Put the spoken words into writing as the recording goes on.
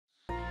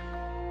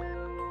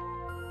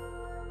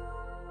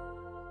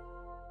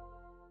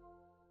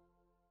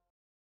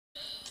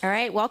All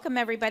right, welcome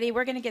everybody.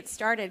 We're going to get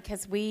started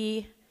because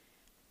we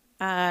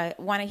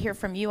want to hear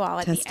from you all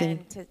at the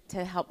end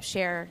to help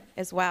share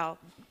as well.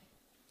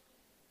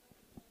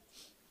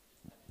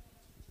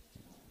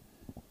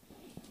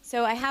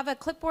 So I have a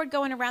clipboard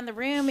going around the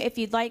room. If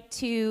you'd like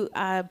to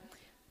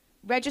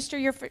register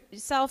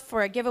yourself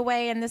for a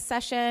giveaway in this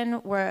session,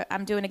 where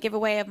I'm doing a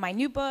giveaway of my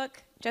new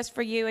book, Just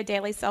for You, a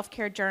daily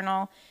self-care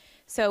journal.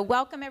 So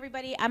welcome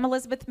everybody. I'm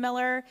Elizabeth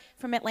Miller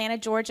from Atlanta,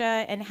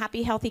 Georgia, and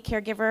Happy Healthy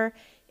Caregiver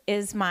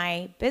is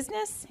my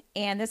business.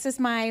 And this is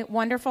my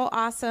wonderful,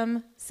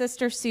 awesome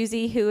sister,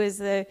 Susie, who is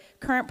the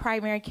current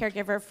primary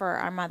caregiver for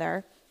our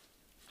mother.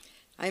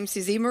 I'm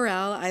Susie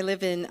Morrell. I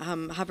live in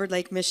Hubbard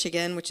Lake,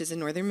 Michigan, which is in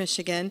northern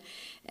Michigan.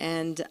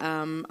 And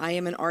I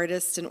am an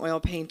artist and oil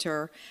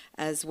painter,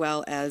 as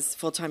well as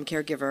full-time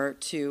caregiver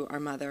to our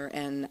mother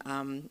and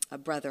a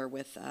brother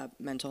with a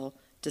mental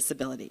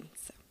disability.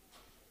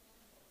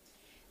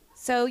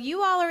 So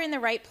you all are in the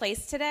right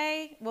place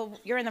today. Well,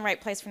 you're in the right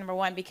place for number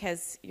one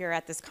because you're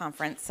at this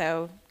conference.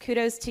 So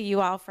kudos to you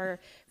all for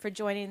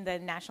joining the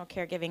National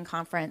Caregiving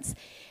Conference.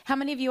 How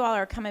many of you all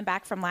are coming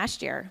back from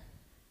last year?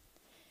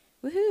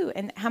 Woohoo!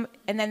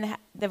 And then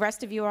the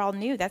rest of you are all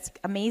new. That's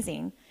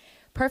amazing.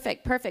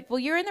 Perfect, perfect. Well,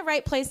 you're in the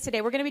right place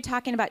today. We're going to be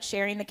talking about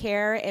sharing the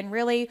care and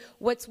really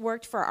what's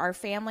worked for our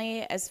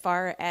family as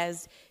far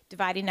as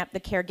dividing up the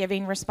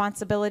caregiving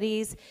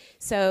responsibilities.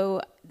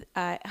 So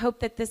I hope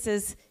that this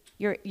is...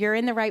 You're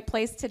in the right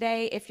place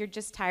today. If you're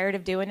just tired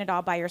of doing it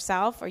all by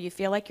yourself or you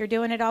feel like you're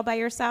doing it all by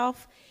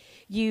yourself,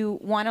 you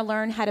want to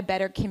learn how to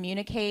better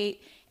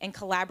communicate and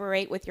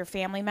collaborate with your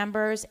family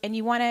members, and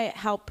you want to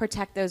help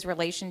protect those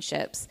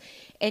relationships.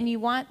 And you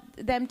want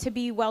them to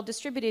be well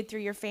distributed through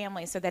your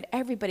family so that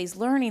everybody's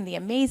learning the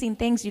amazing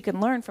things you can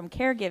learn from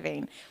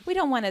caregiving. We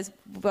don't want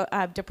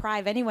to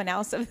deprive anyone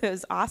else of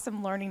those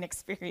awesome learning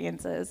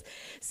experiences.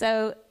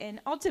 So,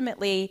 and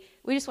ultimately,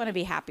 we just want to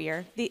be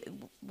happier.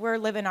 We're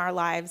living our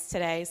lives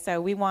today, so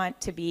we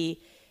want to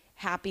be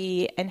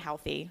happy and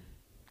healthy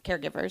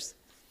caregivers.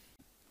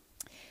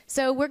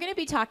 So we're going to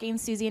be talking,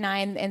 Susie and I,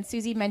 and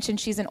Susie mentioned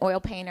she's an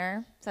oil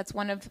painter. So that's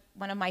one of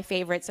my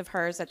favorites of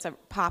hers. That's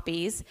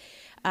poppies.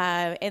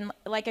 And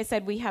like I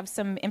said, we have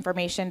some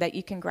information that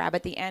you can grab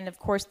at the end. Of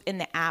course, in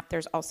the app,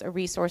 there's also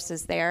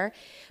resources there.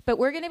 But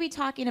we're going to be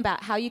talking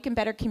about how you can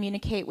better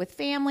communicate with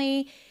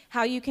family,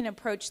 how you can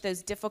approach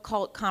those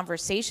difficult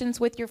conversations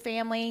with your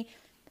family,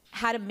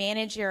 how to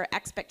manage your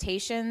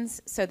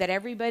expectations so that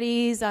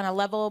everybody's on a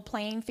level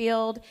playing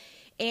field.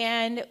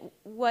 And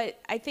what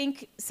I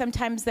think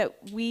sometimes that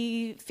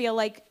we feel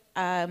like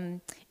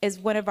is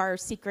one of our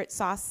secret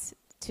sauce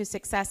to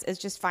success is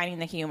just finding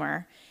the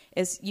humor.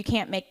 You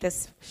can't make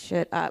this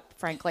shit up,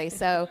 frankly.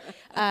 So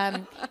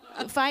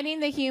finding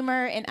the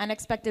humor in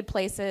unexpected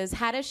places,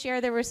 how to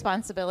share the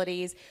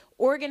responsibilities,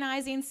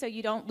 organizing so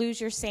you don't lose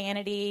your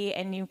sanity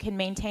and you can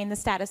maintain the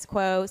status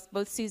quo.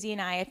 Both Susie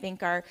and I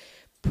think, are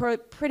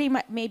pretty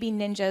much maybe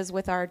ninjas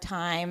with our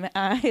time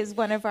is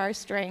one of our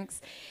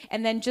strengths.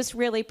 And then just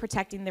really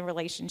protecting the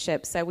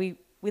relationship. So we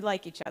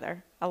like each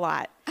other a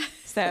lot.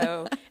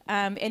 So,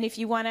 and if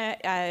you want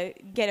to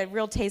get a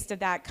real taste of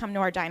that, come to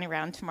our dining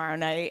round tomorrow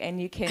night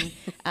and you can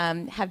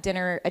have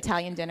dinner,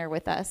 Italian dinner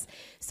with us.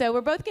 So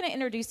we're both going to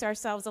introduce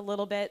ourselves a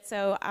little bit.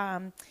 So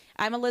I'm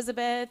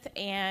Elizabeth,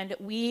 and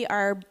we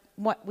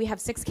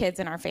have 6 kids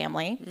in our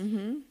family.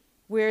 Mm-hmm.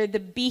 We're the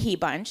Behe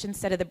bunch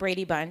instead of the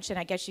Brady bunch, and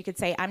I guess you could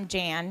say I'm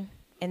Jan,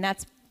 and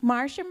that's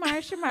Marsha.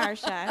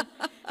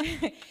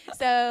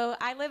 So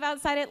I live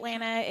outside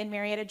Atlanta in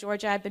Marietta,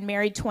 Georgia. I've been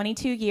married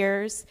 22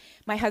 years.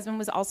 My husband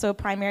was also a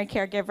primary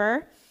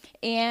caregiver,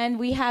 and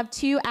we have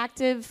 2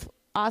 active,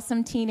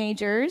 awesome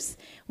teenagers.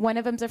 One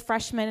of them's a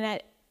freshman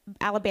at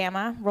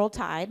Alabama, Roll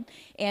Tide,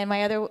 and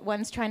my other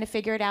one's trying to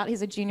figure it out.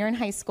 He's a junior in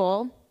high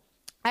school.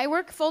 I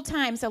work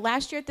full-time, so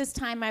last year at this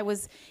time I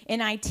was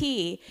in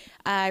IT.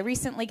 I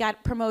recently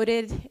got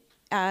promoted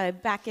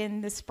back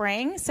in the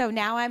spring, so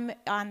now I'm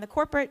on the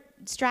corporate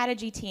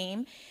strategy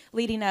team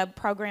leading a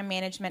program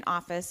management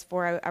office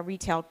for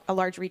a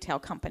large retail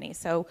company.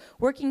 So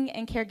working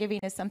in caregiving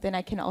is something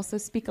I can also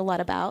speak a lot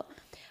about.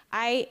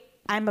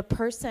 I'm a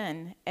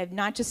person,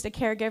 not just a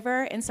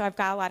caregiver, and so I've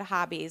got a lot of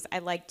hobbies. I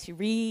like to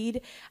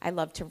read, I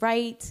love to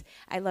write,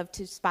 I love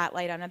to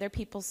spotlight on other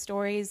people's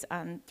stories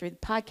through the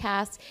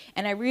podcast,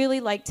 and I really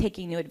like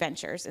taking new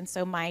adventures. And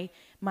so my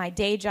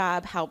day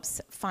job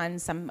helps fund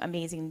some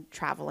amazing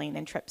traveling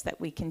and trips that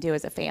we can do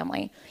as a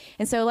family.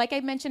 And so like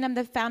I mentioned, I'm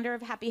the founder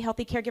of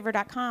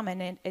happyhealthycaregiver.com,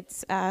 and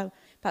it's about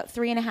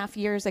 3.5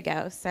 years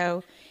ago.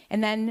 So,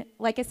 and then,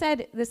 like I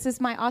said, this is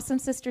my awesome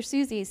sister,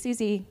 Susie.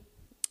 Susie.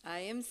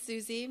 I am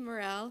Susie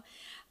Morrell.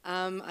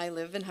 I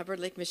live in Hubbard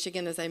Lake,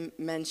 Michigan, as I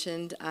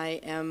mentioned. I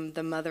am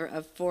the mother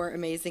of 4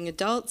 amazing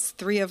adults,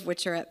 3 of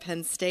which are at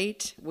Penn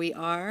State. We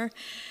are.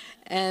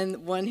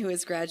 And 1 who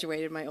has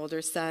graduated, my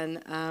older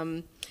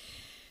son.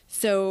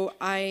 So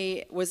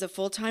I was a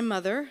full-time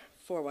mother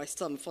I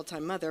still am a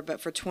full-time mother,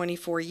 but for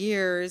 24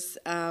 years.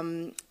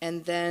 And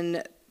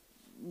then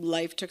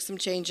life took some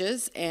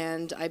changes,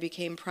 and I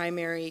became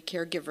primary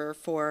caregiver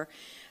for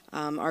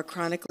our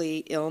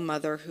chronically ill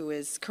mother, who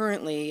is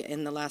currently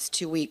in the last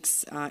 2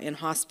 weeks in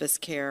hospice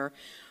care,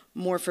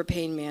 more for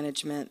pain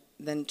management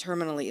than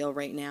terminally ill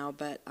right now,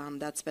 but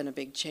that's been a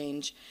big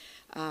change.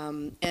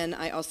 And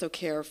I also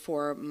care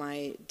for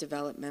my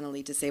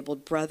developmentally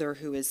disabled brother,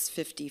 who is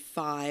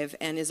 55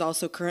 and is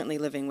also currently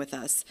living with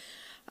us.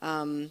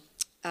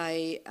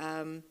 I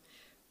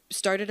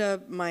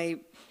started my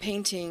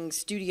painting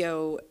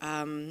studio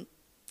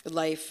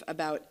life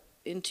about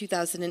in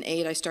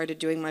 2008. I started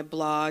doing my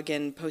blog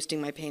and posting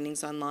my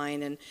paintings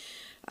online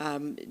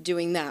and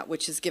doing that,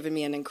 which has given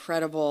me an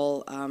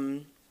incredible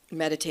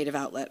meditative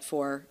outlet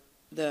for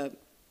the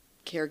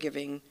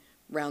caregiving,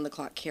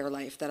 round-the-clock care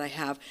life that I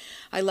have.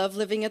 I love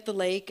living at the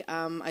lake.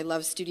 I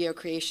love studio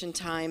creation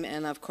time,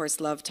 and of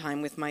course love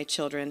time with my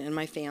children and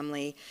my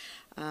family.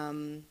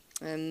 And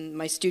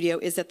my studio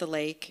is at the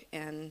lake,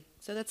 and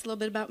so that's a little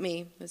bit about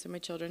me. Those are my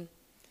children.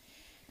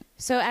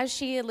 So as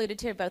she alluded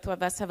to, both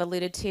of us have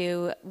alluded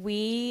to,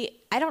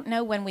 I don't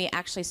know when we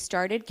actually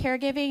started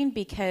caregiving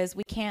because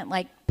we can't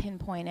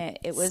pinpoint it.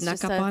 It was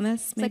snuck up on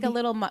us, maybe? It's like a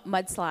little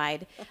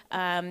mudslide.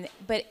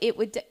 But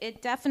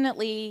it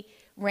definitely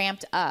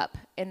ramped up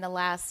in the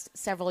last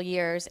several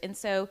years. And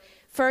so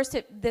first,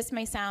 this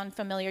may sound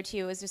familiar to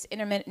you, is just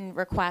intermittent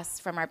requests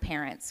from our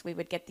parents. We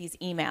would get these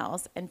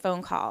emails and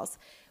phone calls.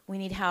 We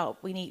need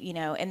help. We need,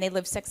 and they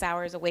live 6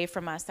 hours away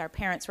from us. Our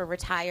parents were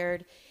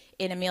retired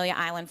in Amelia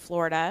Island,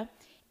 Florida,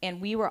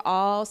 and we were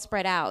all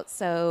spread out.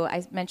 So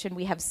I mentioned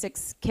we have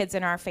 6 kids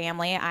in our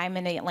family. I'm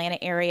in the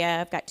Atlanta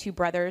area. I've got 2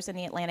 brothers in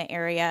the Atlanta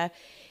area.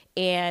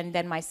 And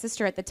then my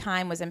sister at the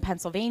time was in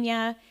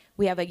Pennsylvania.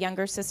 We have a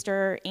younger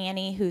sister,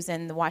 Annie, who's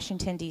in the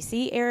Washington,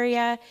 D.C.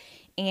 area.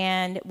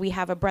 And we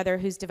have a brother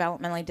who's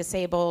developmentally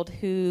disabled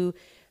who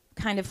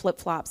kind of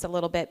flip-flops a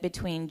little bit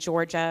between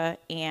Georgia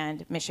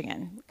and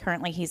Michigan.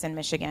 Currently, he's in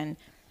Michigan.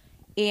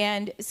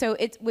 And so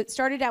it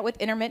started out with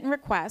intermittent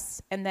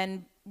requests, and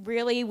then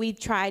really we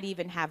tried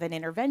even having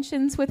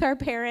interventions with our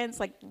parents,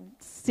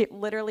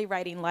 literally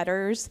writing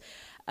letters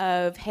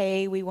of,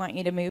 hey, we want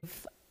you to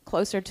move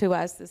closer to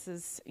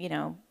us.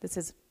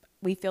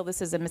 We feel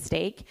this is a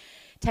mistake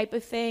type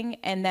of thing.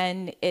 And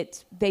then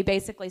they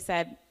basically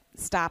said,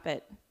 stop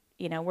it.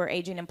 We're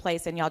aging in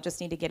place and y'all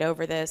just need to get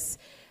over this.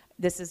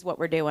 This is what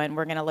we're doing.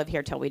 We're going to live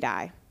here till we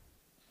die,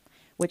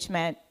 which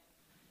meant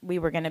we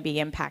were going to be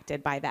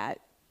impacted by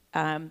that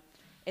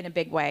in a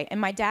big way.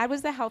 And my dad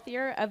was the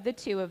healthier of the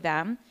 2 of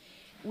them.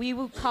 We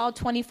would call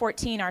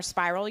 2014 our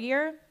spiral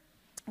year,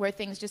 where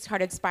things just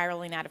started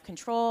spiraling out of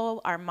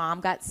control. Our mom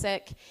got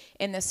sick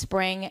in the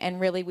spring, and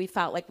really we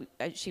felt like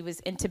she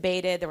was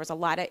intubated. There was a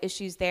lot of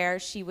issues there.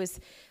 She was,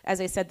 as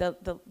I said,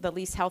 the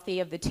least healthy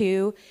of the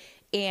 2,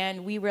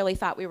 and we really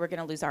thought we were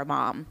going to lose our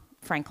mom,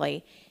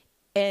 frankly.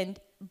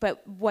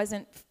 But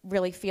wasn't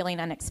really feeling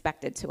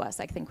unexpected to us,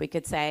 I think we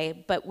could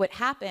say. But what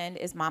happened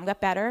is Mom got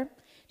better.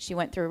 She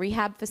went through a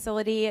rehab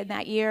facility in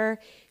that year.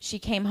 She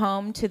came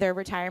home to their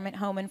retirement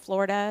home in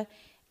Florida,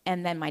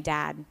 and then my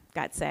dad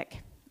got sick.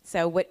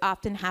 So what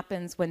often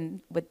happens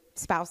with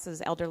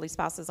spouses, elderly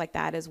spouses like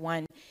that, is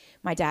when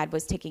my dad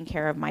was taking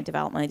care of my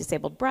developmentally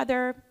disabled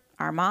brother,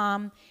 our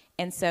mom,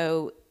 and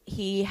so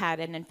he had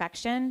an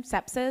infection,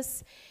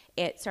 sepsis.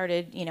 It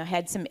started,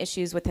 had some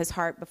issues with his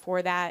heart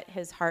before that.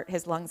 His heart,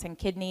 his lungs, and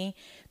kidney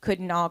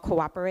couldn't all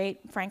cooperate,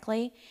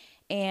 frankly.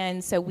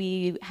 And so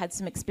we had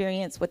some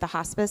experience with the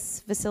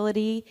hospice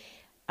facility.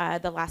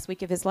 The last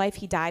week of his life,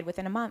 he died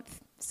within a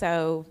month.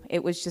 So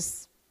it was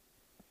just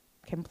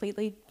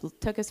completely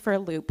took us for a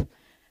loop.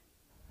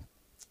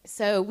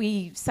 So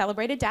we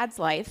celebrated Dad's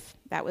life.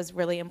 That was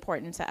really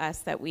important to us,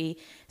 that we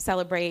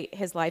celebrate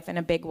his life in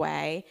a big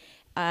way.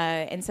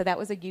 And so that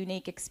was a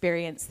unique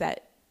experience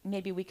that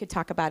maybe we could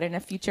talk about in a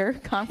future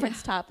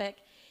conference topic.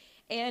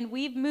 And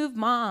we've moved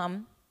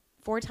Mom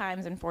 4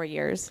 times in 4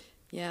 years.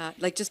 Yeah,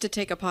 just to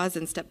take a pause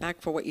and step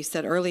back for what you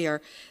said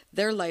earlier,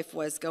 their life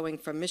was going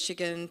from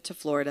Michigan to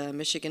Florida,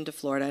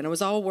 and it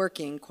was all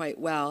working quite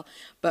well.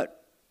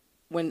 But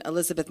when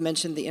Elizabeth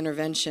mentioned the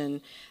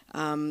intervention,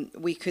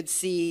 we could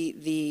see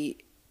the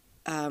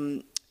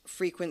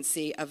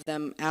frequency of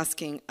them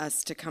asking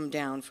us to come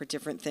down for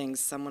different things.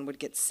 Someone would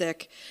get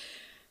sick.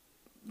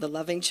 The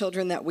loving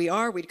children that we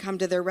are, we'd come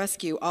to their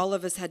rescue. All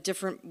of us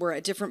were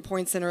at different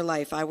points in our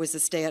life. I was a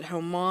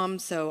stay-at-home mom,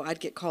 so I'd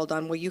get called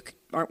on, well, you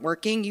aren't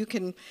working, you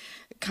can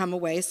come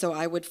away. So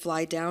I would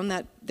fly down.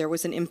 That there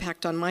was an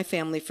impact on my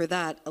family for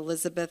that.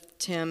 Elizabeth,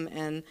 Tim,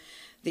 and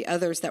the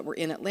others that were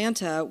in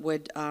Atlanta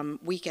would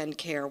weekend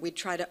care. We'd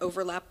try to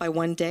overlap by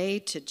one day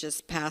to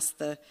just pass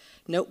the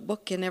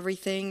notebook and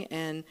everything.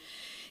 And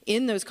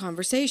in those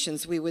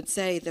conversations, we would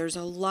say, there's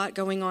a lot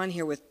going on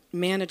here with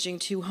managing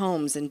 2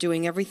 homes and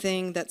doing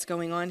everything that's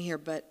going on here.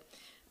 But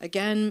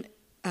again,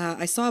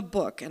 I saw a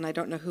book, and I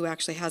don't know who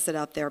actually has it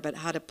out there, but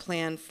how to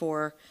plan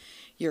for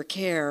your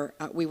care.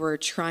 We were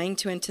trying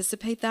to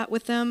anticipate that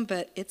with them,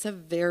 but it's a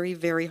very,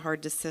 very hard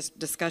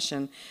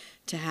discussion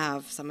to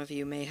have. Some of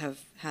you may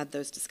have had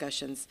those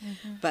discussions.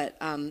 Mm-hmm. But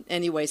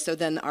anyway, so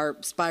then our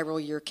spiral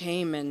year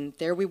came, and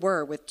there we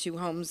were with 2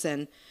 homes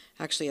and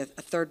actually a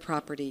 3rd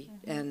property.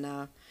 Mm-hmm.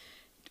 And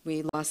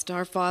we lost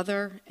our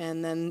father,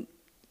 and then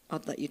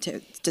I'll let you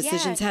take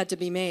decisions had to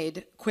be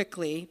made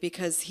quickly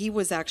because he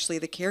was actually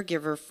the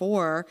caregiver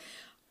for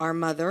our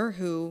mother,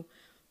 who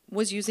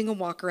was using a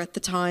walker at the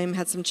time,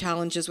 had some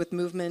challenges with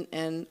movement,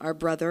 and our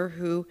brother,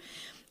 who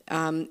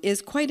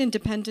is quite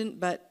independent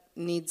but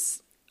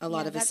needs a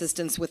lot of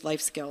assistance with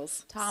life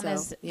skills.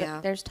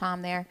 There's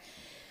Tom there.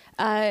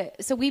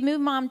 So we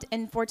moved Mom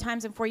in 4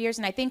 times in 4 years,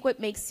 and I think what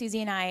makes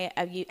Susie and I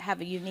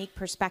have a unique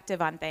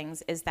perspective on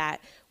things is that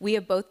we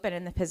have both been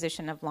in the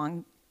position of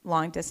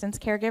long distance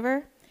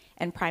caregiver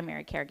and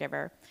primary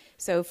caregiver.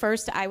 So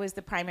first, I was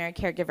the primary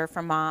caregiver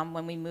for Mom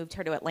when we moved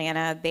her to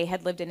Atlanta. They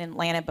had lived in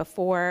Atlanta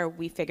before.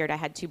 We figured I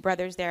had 2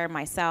 brothers there,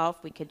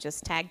 myself. We could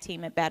just tag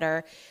team it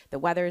better. The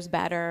weather's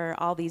better.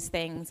 All these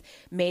things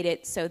made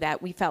it so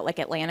that we felt like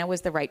Atlanta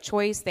was the right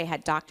choice. They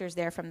had doctors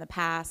there from the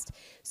past.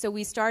 So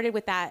we started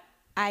with that.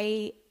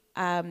 I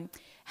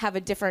have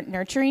a different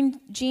nurturing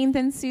gene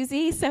than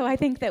Susie, so I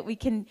think that we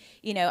can,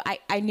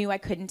 I knew I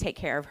couldn't take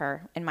care of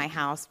her in my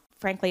house,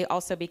 frankly,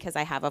 also because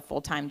I have a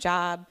full-time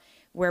job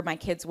where my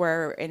kids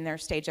were in their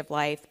stage of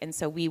life, and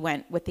so we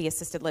went with the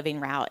assisted living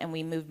route, and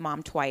we moved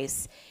Mom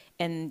twice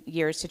in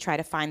years to try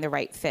to find the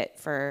right fit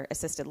for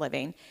assisted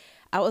living.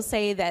 I will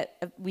say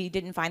that we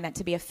didn't find that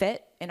to be a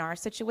fit in our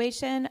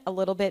situation a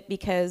little bit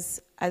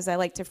because, as I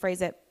like to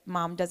phrase it,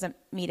 Mom doesn't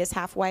meet us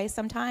halfway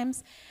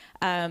sometimes.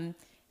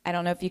 I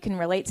don't know if you can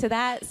relate to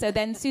that. So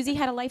then Susie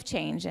had a life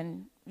change,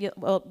 and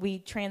we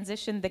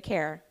transitioned the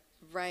care.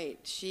 Right.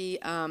 She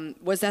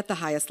was at the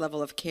highest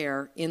level of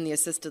care in the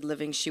assisted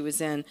living she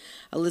was in.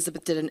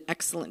 Elizabeth did an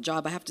excellent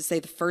job. I have to say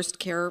the first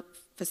care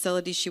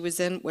facility she was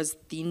in was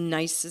the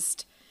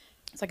nicest.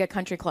 It's like a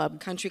country club.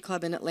 Country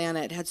club in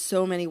Atlanta. It had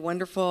so many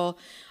wonderful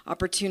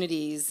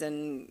opportunities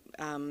and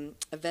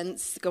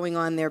events going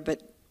on there,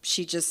 but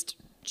she just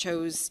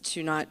chose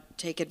to not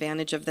take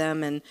advantage of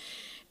them.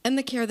 And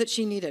the care that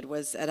she needed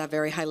was at a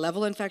very high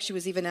level. In fact, she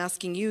was even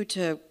asking you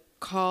to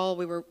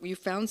call. You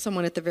found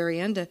someone at the very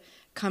end to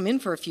come in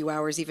for a few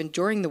hours, even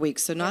during the week.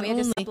 So not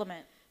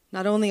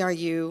only are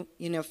you,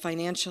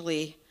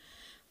 financially,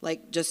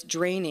 like just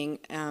draining,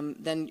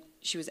 then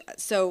she was.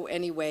 So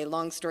anyway,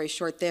 long story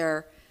short,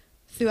 there,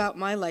 throughout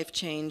my life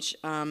change,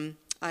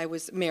 I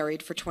was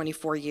married for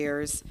 24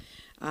 years,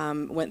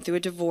 went through a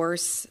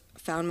divorce,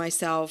 found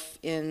myself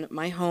in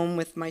my home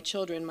with my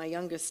children. My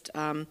youngest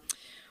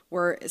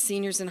were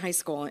seniors in high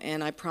school,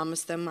 and I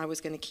promised them I was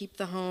going to keep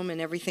the home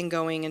and everything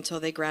going until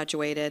they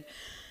graduated.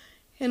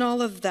 And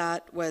all of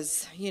that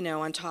was,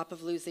 on top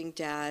of losing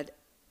Dad,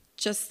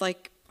 just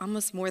like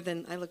almost more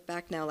than, I look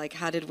back now, like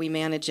how did we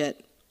manage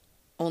it?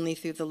 Only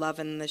through the love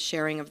and the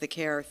sharing of the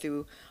care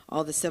through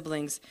all the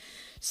siblings.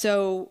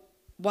 So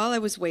while I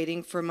was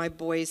waiting for my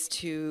boys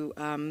to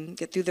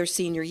get through their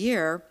senior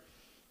year,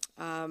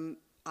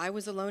 I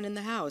was alone in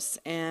the house,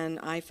 and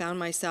I found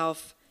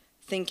myself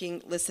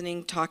thinking,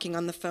 listening, talking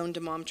on the phone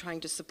to Mom, trying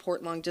to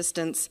support long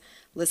distance,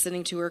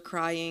 listening to her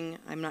crying,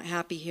 I'm not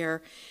happy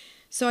here.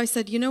 So I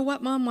said, you know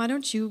what, Mom, why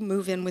don't you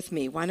move in with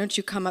me? Why don't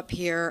you come up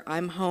here?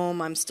 I'm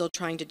home. I'm still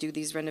trying to do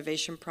these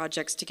renovation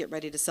projects to get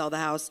ready to sell the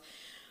house.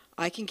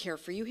 I can care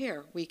for you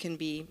here. We can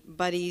be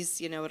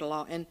buddies, it'll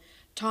all. And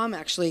Tom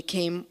actually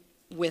came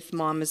with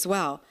Mom as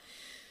well.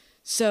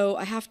 So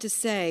I have to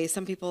say,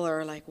 some people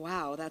are like,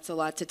 wow, that's a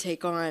lot to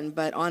take on.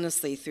 But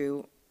honestly,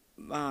 through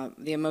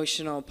the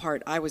emotional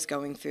part I was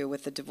going through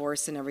with the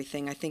divorce and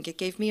everything, I think it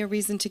gave me a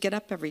reason to get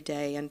up every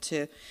day and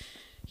to,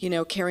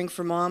 caring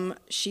for Mom.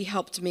 She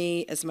helped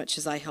me as much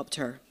as I helped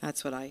her.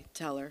 That's what I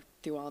tell her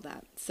through all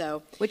that.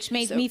 So, which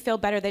made me feel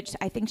better that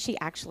I think she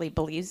actually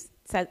believes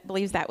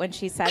that when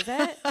she says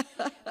it,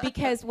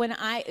 because when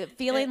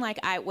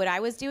what I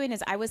was doing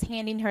is I was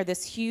handing her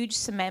this huge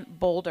cement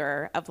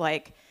boulder of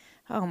like,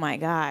 oh my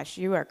gosh,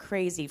 you are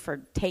crazy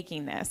for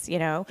taking this,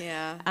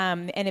 Yeah.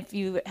 And if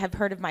you have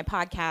heard of my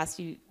podcast,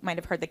 you might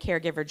have heard the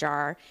Caregiver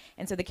jar.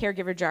 And so the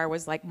Caregiver jar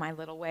was like my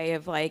little way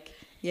of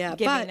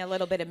giving a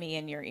little bit of me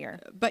in your ear.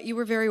 But you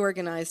were very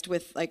organized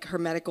with like her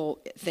medical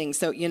thing.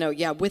 So,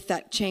 with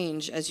that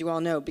change, as you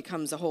all know,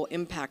 becomes a whole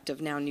impact of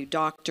now new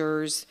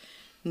doctors,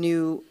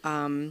 new,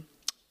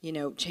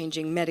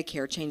 changing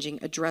Medicare, changing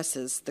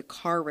addresses, the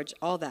car,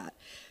 all that.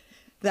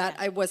 That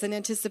I wasn't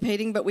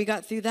anticipating, but we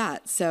got through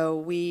that.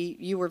 So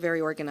you were very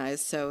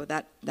organized, so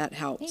that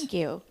helped. Thank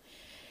you.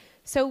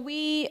 So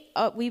we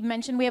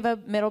mentioned we have a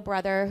middle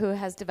brother who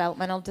has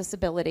developmental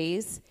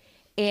disabilities,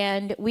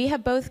 and we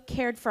have both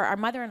cared for our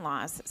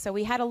mother-in-laws. So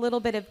we had a little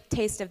bit of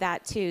taste of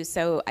that too.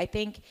 So I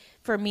think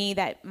for me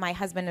that my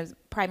husband is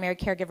primary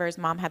caregiver, his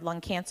mom had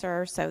lung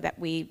cancer, so that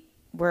we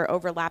were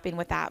overlapping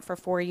with that for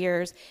 4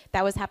 years.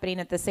 That was happening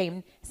at the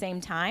same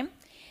time.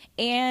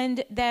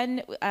 And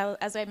then,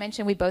 as I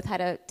mentioned, we both had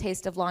a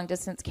taste of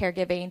long-distance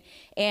caregiving.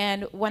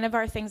 And one of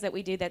our things that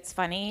we do that's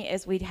funny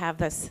is we'd have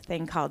this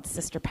thing called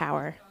Sister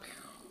Power.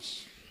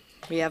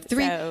 We have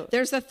 3. So,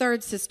 there's a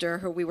third sister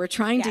who we were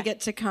trying to get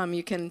to come.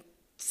 You can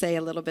say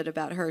a little bit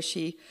about her.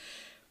 She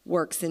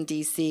works in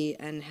D.C.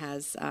 and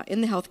has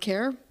in the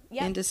healthcare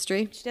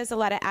industry. She does a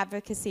lot of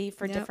advocacy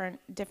for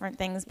different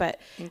things,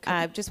 but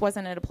just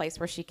wasn't at a place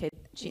where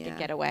she she could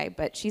get away,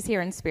 but she's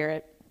here in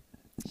spirit.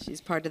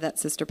 She's part of that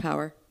sister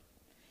power.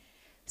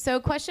 So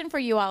a question for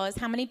you all is,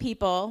 how many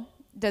people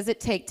does it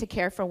take to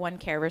care for one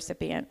care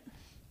recipient?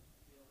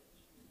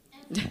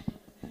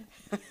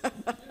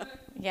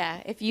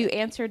 Yeah, if you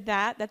answered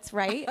that, that's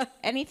right.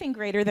 Anything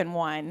greater than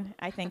one,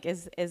 I think,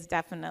 is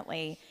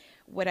definitely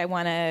what I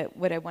want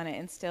to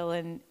instill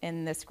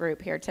in this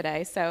group here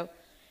today. So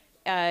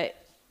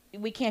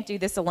we can't do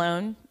this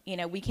alone. You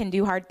know, we can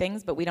do hard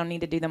things, but we don't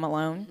need to do them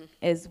alone,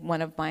 is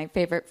one of my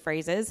favorite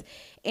phrases.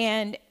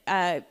 And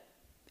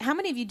how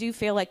many of you do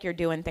feel like you're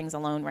doing things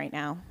alone right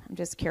now? I'm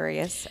just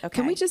curious. Okay.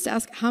 Can we just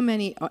ask how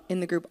many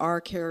in the group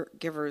are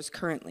caregivers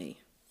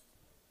currently?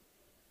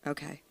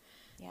 Okay.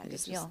 Yeah,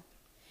 good deal.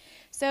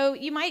 So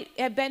you might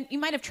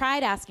have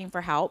tried asking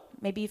for help.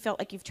 Maybe you felt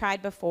like you've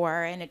tried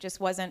before and it just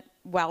wasn't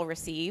well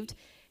received.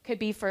 Could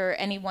be for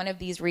any one of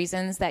these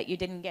reasons that you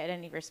didn't get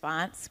any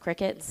response,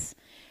 crickets.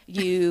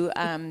 You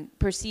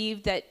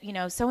perceived that, you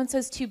know,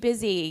 so-and-so's too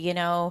busy, you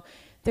know,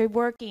 they're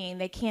working,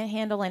 they can't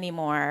handle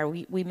anymore.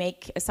 We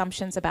make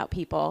assumptions about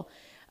people.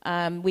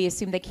 We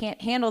assume they can't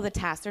handle the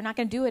task. They're not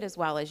going to do it as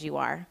well as you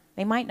are.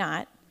 They might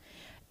not.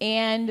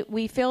 And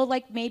we feel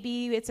like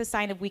maybe it's a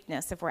sign of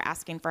weakness if we're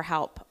asking for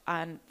help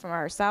from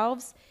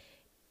ourselves,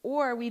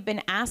 or we've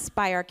been asked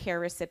by our care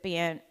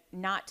recipient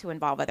not to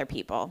involve other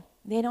people.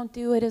 They don't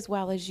do it as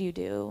well as you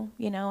do.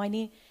 You know, I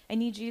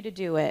need you to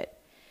do it.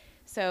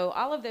 So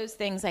all of those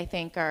things, I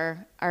think,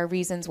 are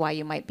reasons why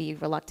you might be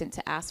reluctant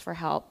to ask for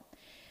help.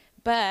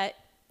 But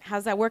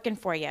how's that working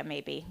for you,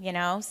 maybe, you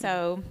know?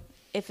 So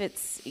if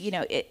it's, you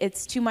know,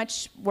 it's too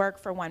much work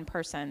for one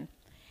person.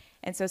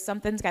 And so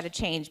something's got to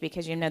change,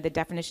 because, you know, the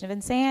definition of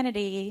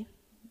insanity,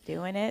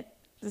 doing it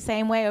the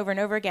same way over and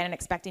over again and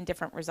expecting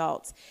different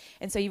results.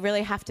 And so you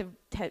really have to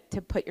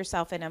put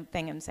yourself in a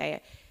thing and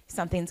say,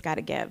 something's got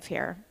to give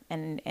here,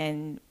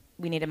 and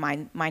we need a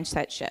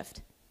mindset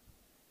shift.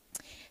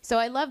 So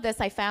I love this.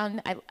 I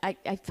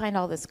find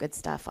all this good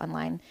stuff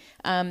online.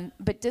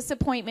 But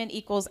disappointment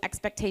equals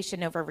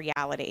expectation over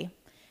reality.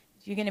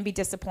 You're going to be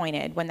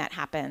disappointed when that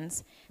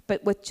happens.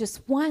 But with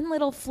just one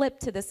little flip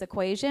to this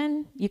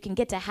equation, you can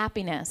get to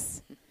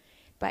happiness.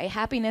 By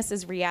happiness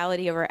is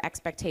reality over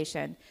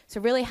expectation.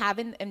 So really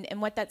having, and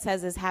what that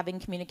says is having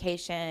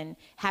communication,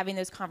 having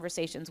those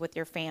conversations with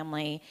your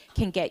family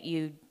can get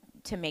you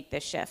to make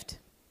this shift.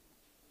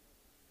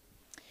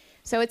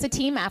 So it's a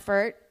team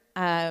effort.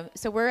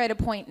 So we're at a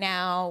point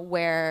now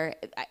where,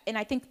 and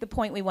I think the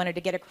point we wanted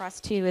to get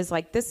across too is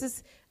like, this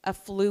is a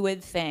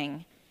fluid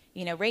thing.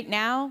 You know, right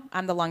now,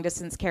 I'm the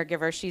long-distance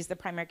caregiver. She's the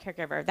primary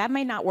caregiver. That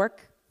may not work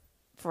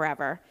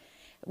forever.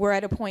 We're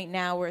at a point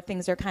now where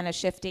things are kind of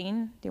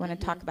shifting. Do you want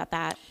to talk about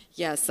that?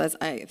 Yes, as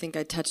I think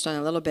I touched on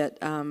a little bit,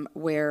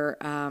 where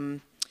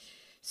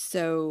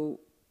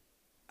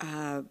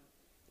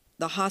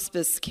the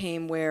hospice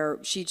came where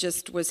she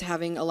just was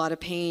having a lot of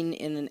pain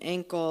in an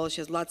ankle.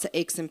 She has lots of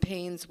aches and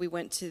pains. We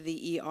went to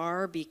the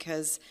ER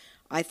because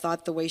I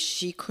thought the way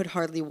she could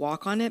hardly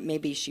walk on it,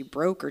 maybe she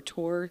broke or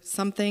tore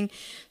something.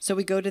 So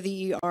we go to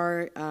the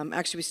ER.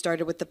 Actually, we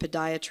started with the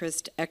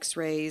podiatrist,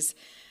 x-rays,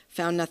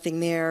 found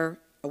nothing there.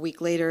 A week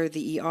later,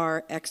 the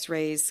ER,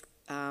 x-rays,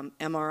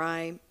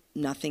 MRI,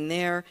 nothing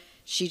there.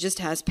 She just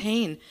has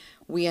pain.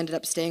 We ended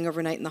up staying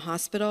overnight in the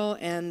hospital,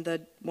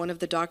 and one of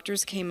the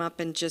doctors came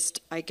up and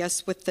just, I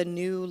guess with the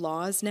new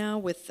laws now,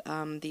 with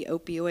the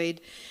opioid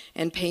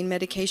and pain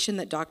medication,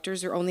 that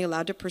doctors are only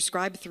allowed to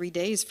prescribe 3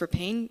 days for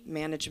pain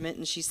management,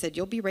 and she said,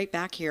 you'll be right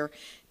back here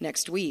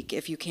next week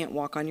if you can't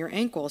walk on your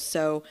ankle.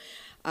 So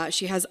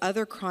she has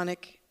other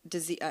chronic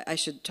disease. I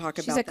should talk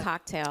about that. She's a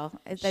cocktail.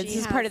 This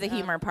is part of the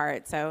humor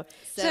part. So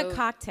she's a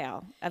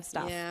cocktail of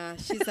stuff. Yeah,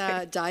 she's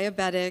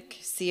diabetic,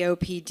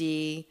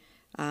 COPD,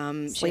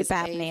 sleep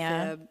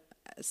apnea.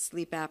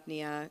 Sleep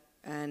apnea,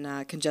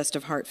 and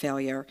congestive heart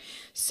failure.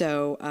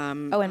 So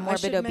and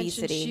morbid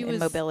obesity and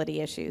mobility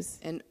issues.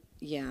 And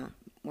yeah,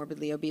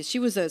 morbidly obese. She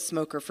was a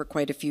smoker for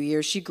quite a few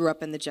years. She grew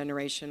up in the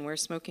generation where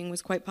smoking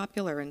was quite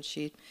popular, and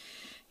she,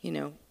 you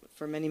know,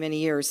 for many, many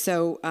years.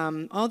 So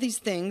all these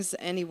things,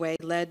 anyway,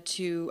 led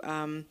to,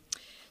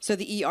 so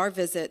the ER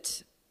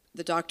visit,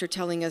 the doctor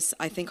telling us,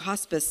 I think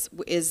hospice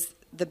is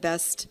the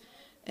best.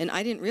 And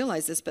I didn't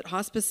realize this, but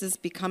hospice is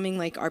becoming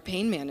like our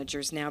pain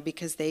managers now,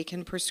 because they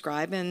can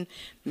prescribe and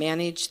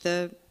manage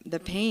the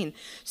pain.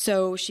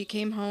 So she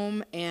came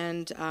home,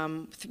 and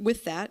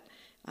with that,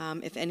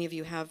 if any of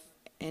you have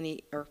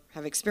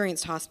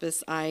experienced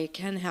hospice, I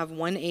can have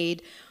one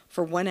aide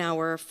for 1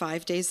 hour,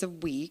 5 days a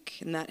week,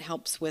 and that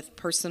helps with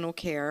personal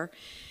care.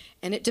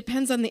 And it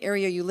depends on the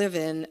area you live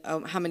in,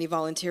 how many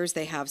volunteers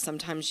they have.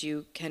 Sometimes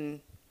you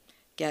can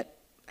get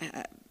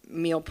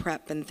meal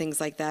prep and things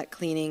like that,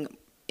 cleaning.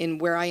 In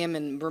where I am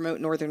in remote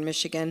northern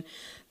Michigan,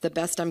 the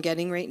best I'm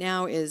getting right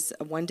now is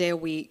 1 day a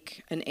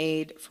week, an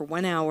aide for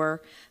 1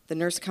 hour. The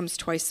nurse comes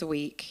twice a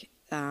week.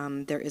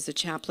 There is a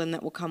chaplain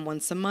that will come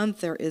once a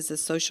month. There is a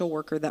social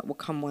worker that will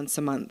come once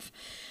a month.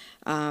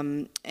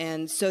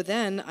 And so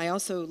then I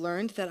also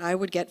learned that I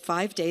would get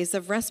 5 days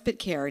of respite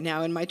care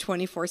now in my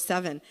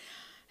 24/7.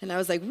 And I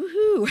was like,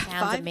 woohoo.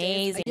 Sounds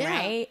amazing,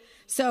 right?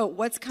 So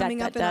what's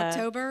coming up in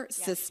October?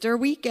 Yeah. Sister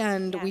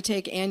Weekend. Yeah. We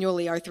take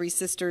annually, our 3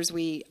 sisters,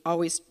 we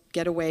always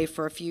get away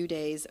for a few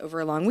days over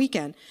a long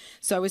weekend.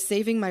 So I was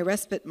saving my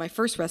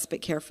first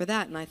respite care for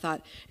that. And I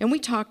thought, and we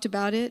talked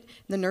about it.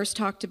 The nurse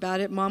talked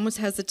about it. Mom was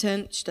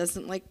hesitant. She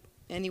doesn't like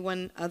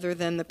anyone other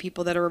than the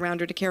people that are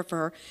around her to care for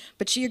her.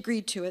 But she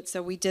agreed to it.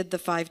 So we did the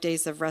 5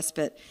 days of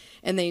respite.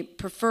 And they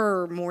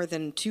prefer more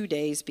than 2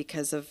 days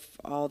because of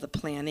all the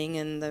planning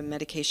and the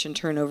medication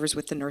turnovers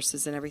with the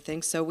nurses and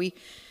everything. So we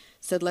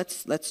said,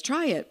 let's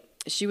try it.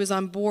 She was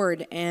on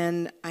board.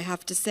 And I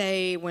have to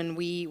say,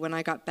 when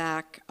I got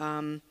back,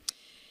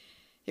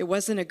 it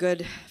wasn't a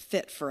good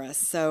fit for us.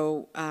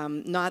 So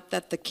not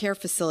that the care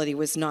facility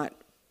was not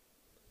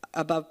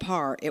above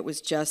par. It was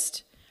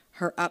just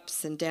her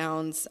ups and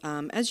downs.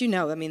 As you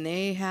know, I mean,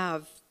 they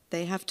have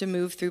to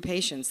move through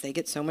patients. They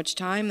get so much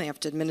time. They have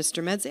to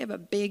administer meds. They have a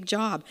big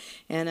job,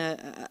 and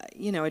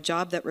a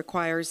job that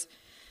requires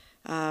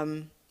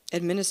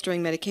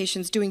administering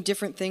medications, doing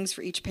different things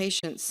for each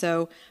patient.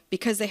 So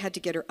because they had to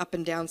get her up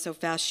and down so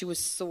fast, she was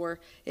sore.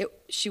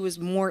 She was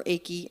more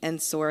achy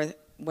and sore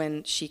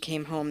when she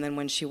came home than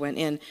when she went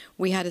in.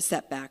 We had a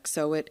setback,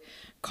 so it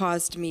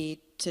caused me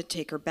to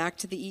take her back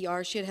to the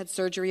ER. She had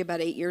surgery about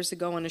 8 years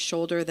ago on a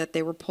shoulder that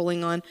they were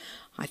pulling on.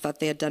 I thought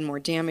they had done more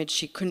damage.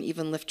 She couldn't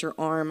even lift her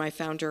arm. I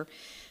found her,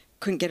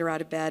 couldn't get her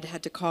out of bed,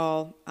 had to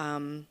call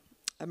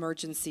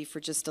emergency for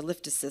just a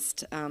lift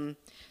assist.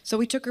 So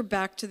we took her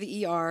back to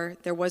the ER.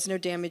 There was no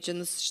damage in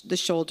the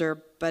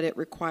shoulder, but it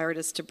required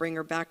us to bring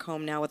her back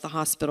home now with a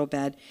hospital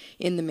bed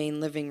in the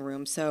main living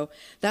room. So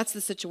that's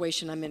the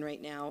situation I'm in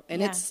right now.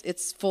 And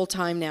it's full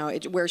time now,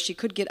 where she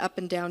could get up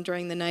and down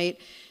during the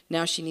night.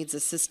 Now she needs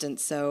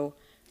assistance. So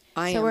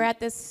we're at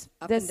this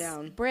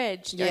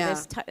bridge. Yeah.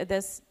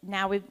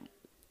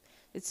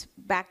 It's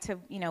back to,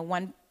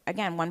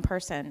 one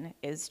person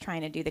is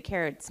trying to do the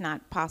care. It's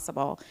not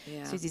possible.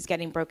 Yeah. Susie's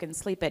getting broken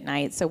sleep at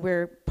night. So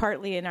we're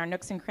partly in our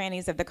nooks and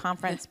crannies of the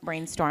conference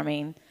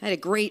brainstorming. I had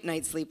a great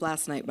night's sleep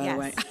last night, by the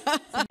way.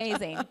 It's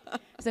amazing.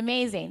 It's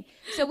amazing.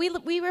 So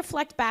we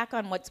reflect back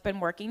on what's been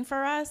working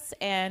for us,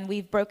 and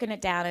we've broken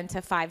it down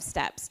into 5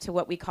 steps to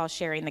what we call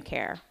sharing the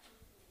care.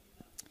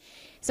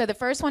 So the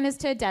first one is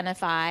to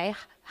identify,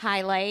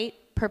 highlight,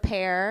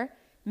 prepare,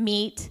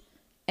 meet,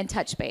 and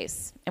touch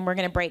base. And we're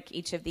going to break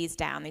each of these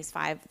down, these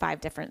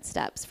five different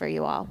steps for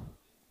you all.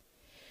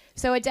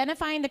 So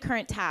identifying the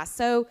current task.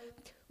 So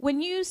when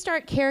you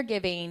start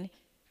caregiving,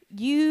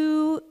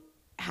 you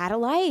had a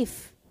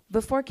life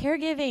before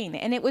caregiving,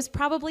 and it was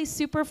probably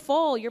super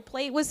full. Your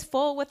plate was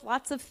full with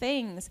lots of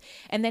things.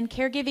 And then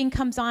caregiving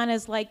comes on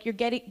as like you're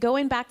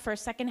going back for a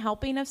second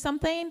helping of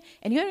something,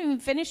 and you haven't even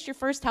finished your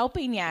first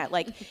helping yet.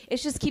 Like it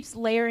just keeps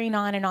layering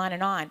on and on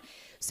and on.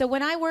 So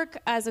when I work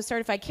as a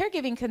certified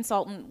caregiving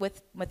consultant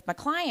with my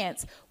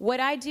clients, what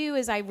I do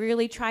is I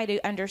really try to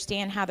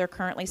understand how they're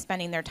currently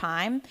spending their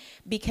time,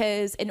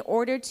 because in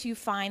order to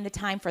find the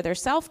time for their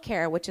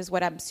self-care, which is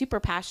what I'm super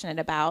passionate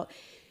about,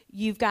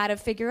 you've got to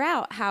figure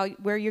out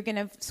where you're going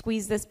to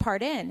squeeze this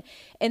part in.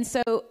 And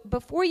so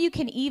before you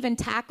can even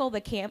tackle the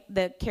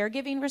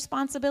caregiving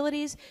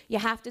responsibilities, you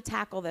have to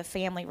tackle the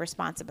family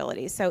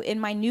responsibilities. So in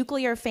my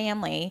nuclear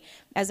family,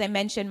 as I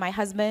mentioned, my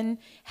husband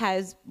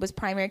was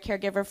primary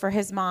caregiver for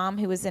his mom,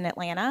 who was in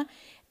Atlanta.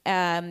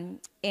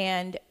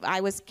 And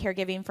I was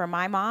caregiving for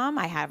my mom.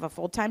 I have a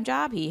full-time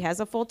job. He has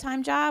a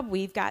full-time job.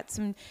 We've got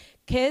some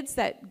kids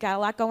that got a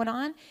lot going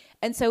on.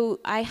 And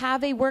so I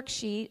have a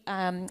worksheet.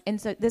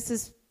 And so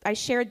I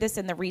shared this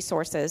in the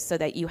resources so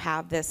that you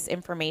have this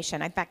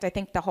information. In fact, I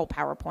think the whole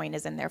PowerPoint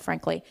is in there,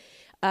 frankly.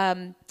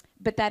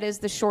 But that is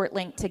the short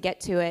link to get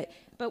to it.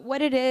 But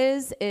what it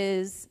is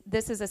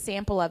this is a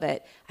sample of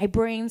it. I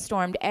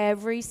brainstormed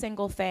every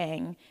single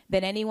thing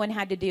that anyone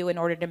had to do in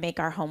order to make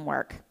our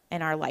homework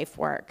and our life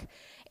work.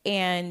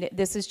 And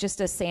this is just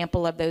a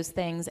sample of those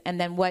things.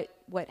 And then what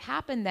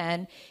happened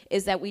then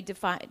is that we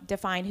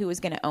define who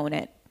is going to own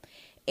it.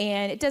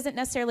 And it doesn't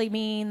necessarily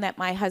mean that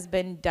my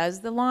husband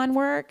does the lawn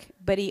work,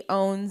 but he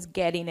owns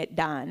getting it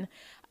done.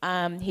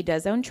 He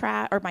does own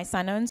trash, or my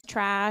son owns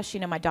trash.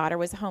 My daughter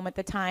was home at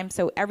the time.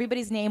 So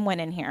everybody's name went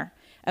in here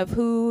of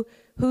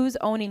who's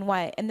owning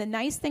what. And the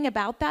nice thing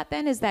about that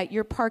then is that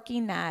you're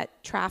parking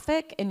that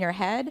traffic in your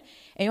head,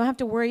 and you don't have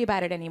to worry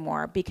about it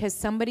anymore, because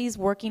somebody's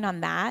working on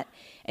that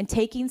and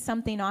taking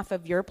something off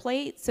of your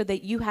plate so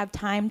that you have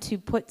time to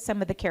put some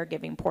of the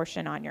caregiving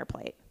portion on your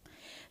plate.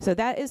 So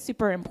that is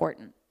super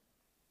important.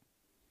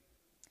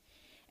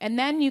 And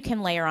then you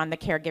can layer on the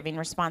caregiving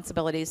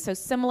responsibilities. So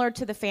similar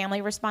to the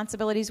family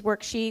responsibilities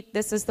worksheet,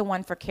 this is the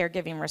one for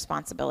caregiving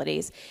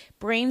responsibilities.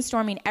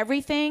 Brainstorming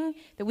everything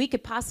that we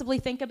could possibly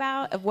think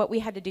about of what we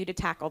had to do to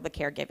tackle the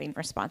caregiving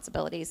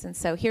responsibilities. And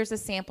so here's a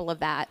sample of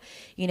that.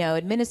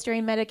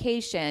 Administering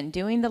medication,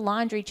 doing the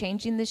laundry,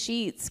 changing the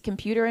sheets,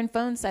 computer and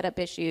phone setup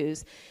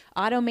issues,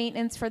 auto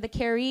maintenance for the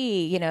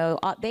caree.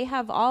 They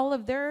have all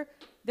of their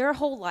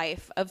whole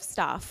life of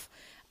stuff.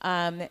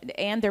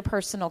 And their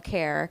personal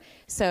care.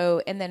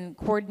 So, and then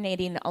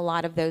coordinating a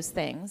lot of those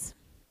things.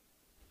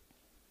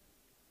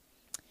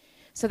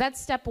 So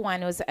that's step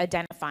one, was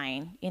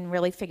identifying and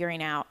really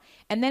figuring out.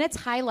 And then it's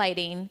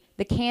highlighting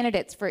the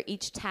candidates for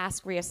each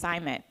task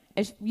reassignment.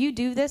 If you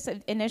do this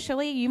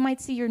initially, you might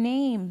see your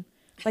name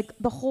like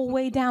the whole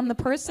way down the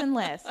person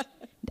list.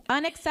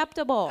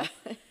 Unacceptable.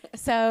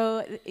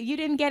 So you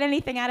didn't get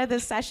anything out of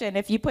this session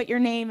if you put your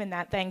name in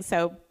that thing.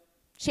 So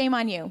shame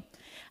on you.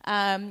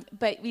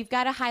 But we've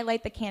got to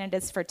highlight the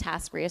candidates for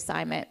task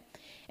reassignment.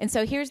 And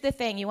so here's the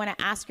thing. You want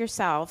to ask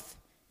yourself,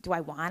 do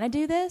I want to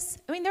do this?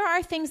 I mean, there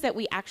are things that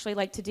we actually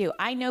like to do.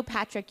 I know,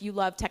 Patrick, you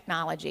love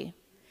technology.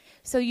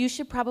 So you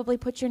should probably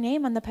put your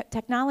name on the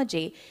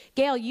technology.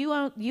 Gail, you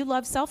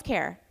love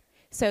self-care.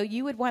 So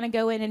you would want to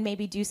go in and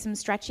maybe do some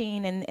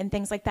stretching and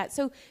things like that.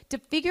 So to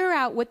figure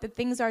out what the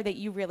things are that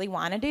you really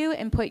want to do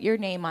and put your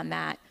name on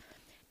that.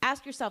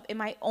 Ask yourself,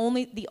 am I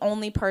the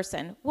only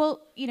person?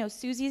 Well,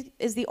 Susie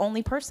is the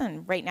only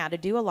person right now to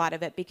do a lot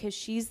of it because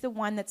she's the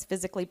one that's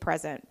physically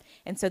present.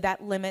 And so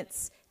that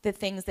limits the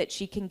things that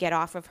she can get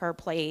off of her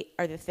plate,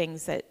 are the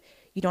things that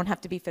you don't have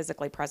to be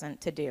physically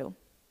present to do.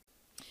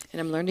 And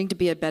I'm learning to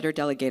be a better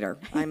delegator.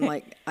 I'm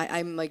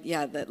like,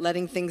 yeah, that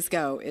letting things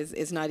go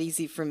is not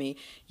easy for me.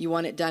 You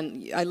want it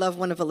done. I love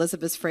one of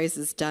Elizabeth's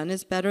phrases, done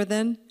is better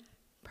than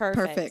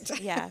perfect.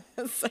 Yeah.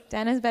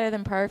 Done is better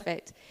than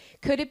perfect.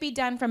 Could it be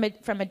done from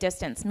a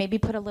distance? Maybe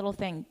put a little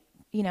thing,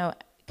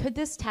 could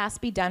this task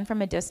be done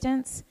from a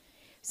distance?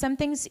 Some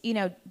things,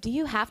 do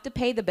you have to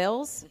pay the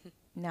bills?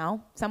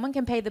 No. Someone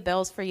can pay the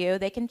bills for you.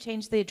 They can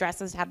change the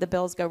addresses, have the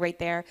bills go right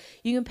there.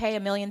 You can pay a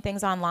million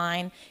things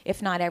online,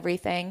 if not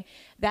everything.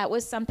 That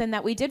was something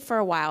that we did for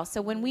a while.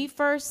 So when we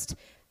first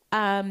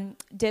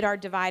did our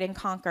divide and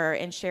conquer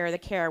and share the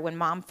care, when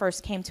Mom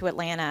first came to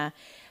Atlanta,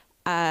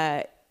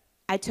 I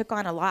took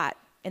on a lot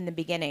in the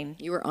beginning.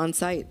 You were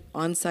on-site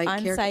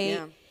care.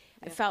 Yeah.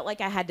 I felt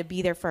like I had to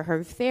be there for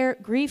her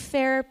grief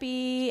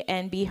therapy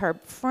and be her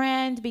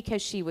friend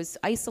because she was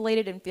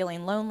isolated and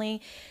feeling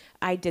lonely.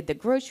 I did the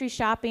grocery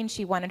shopping.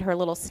 She wanted her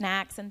little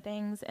snacks and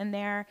things in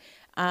there.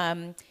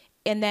 And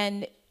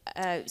then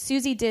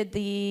Susie did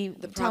the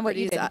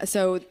properties.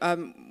 So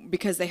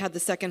because they had the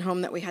second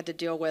home that we had to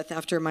deal with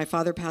after my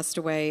father passed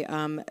away,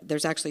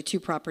 there's actually 2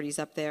 properties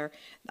up there.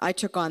 I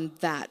took on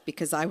that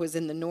because I was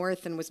in the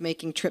north and was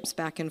making trips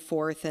back and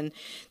forth, and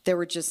there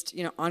were just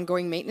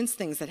ongoing maintenance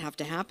things that have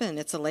to happen.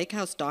 It's a lake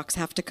house. Docks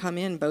have to come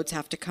in. Boats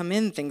have to come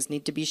in. Things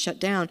need to be shut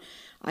down.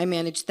 I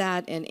managed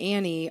that, and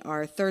Annie,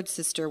 our third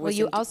sister, was. Well,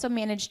 you also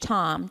managed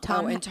Tom.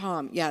 And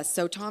Tom, yes.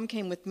 So Tom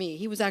came with me.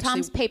 He was actually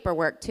Tom's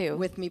paperwork too.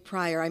 With me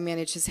prior. I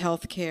managed his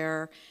health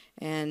care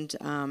and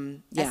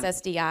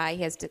SSDI.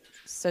 He has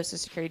Social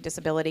Security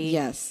disability.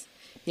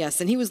 Yes,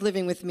 and he was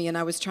living with me, and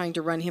I was trying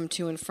to run him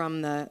to and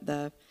from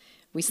the.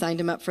 We signed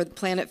him up for the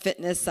Planet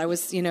Fitness. I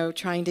was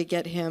trying to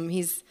get him.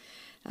 He's.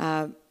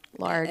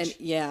 Large. And,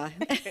 yeah.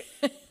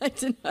 I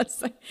did not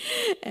say.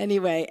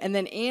 Anyway, and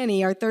then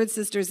Annie, our third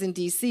sister's in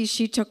D.C.,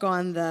 she took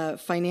on the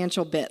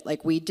financial bit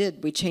like we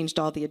did. We changed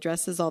all the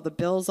addresses, all the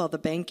bills, all the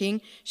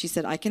banking. She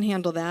said, I can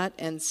handle that.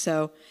 And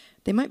so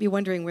they might be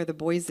wondering where the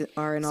boys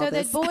are in all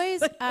this. So the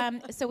boys,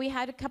 so we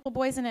had a couple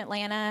boys in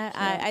Atlanta.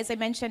 As I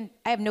mentioned,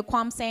 I have no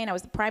qualm saying I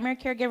was the primary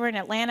caregiver in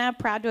Atlanta.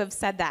 Proud to have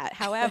said that.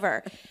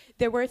 However,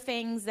 there were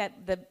things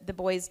that the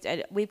boys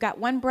did. We've got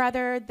one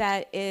brother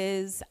that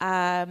is...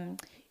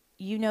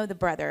 the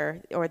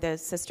brother or the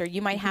sister,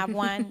 you might have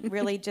one,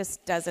 really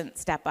just doesn't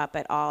step up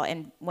at all.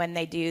 And when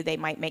they do, they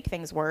might make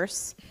things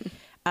worse.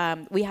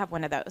 We have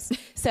one of those.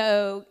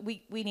 So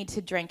we need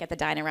to drink at the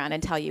dine around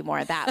and tell you more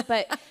of that.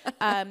 But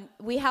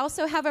we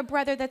also have a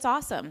brother that's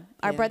awesome.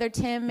 Our brother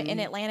Tim in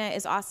Atlanta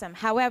is awesome.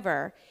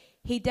 However,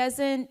 he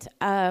doesn't...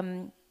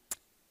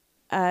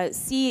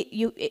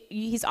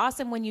 he's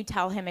awesome when you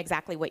tell him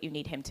exactly what you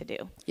need him to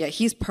do. Yeah,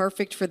 he's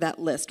perfect for that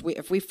list.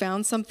 If we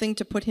found something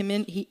to put him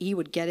in, he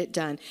would get it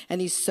done. And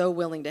he's so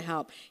willing to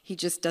help. He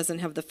just doesn't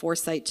have the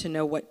foresight to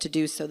know what to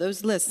do. So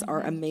those lists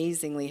are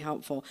amazingly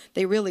helpful.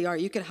 They really are.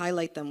 You could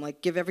highlight them,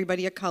 like give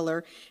everybody a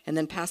color and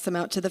then pass them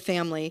out to the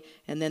family,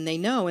 and then they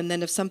know. And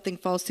then if something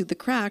falls through the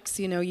cracks,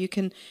 you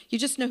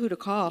just know who to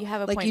call. You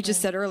have a like you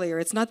just said earlier,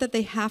 it's not that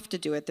they have to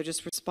do it. They're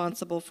just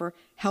responsible for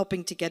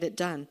helping to get it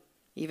done,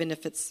 even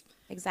if it's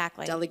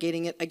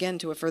delegating it again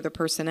to a further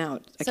person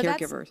out, a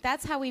caregiver.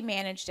 That's how we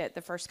managed it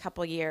the first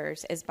couple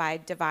years, is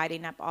by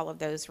dividing up all of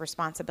those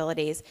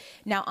responsibilities.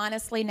 Now,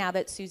 honestly, now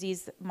that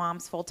Susie's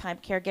mom's full-time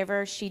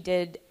caregiver, she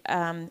did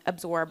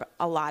absorb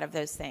a lot of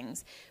those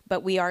things.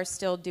 But we are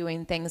still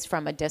doing things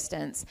from a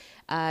distance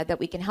that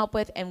we can help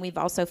with, and we've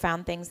also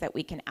found things that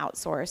we can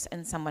outsource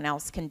and someone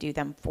else can do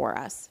them for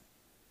us.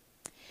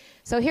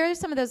 So here are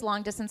some of those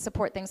long-distance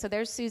support things. So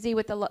there's Susie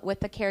with the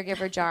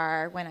caregiver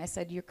jar. When I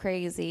said you're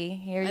crazy,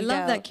 here you go. I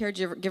love that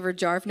caregiver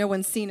jar. If no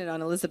one's seen it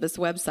on Elizabeth's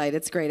website,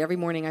 it's great. Every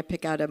morning I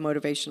pick out a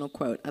motivational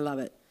quote. I love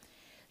it.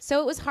 So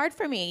it was hard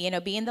for me,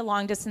 being the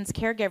long-distance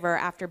caregiver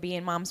after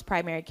being Mom's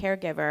primary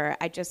caregiver.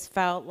 I just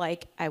felt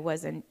like I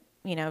wasn't,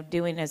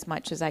 doing as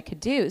much as I could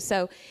do.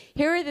 So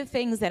here are the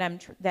things that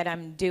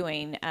I'm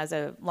doing as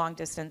a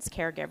long-distance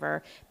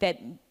caregiver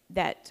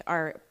that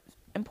are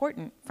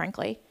important,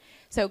 frankly.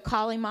 So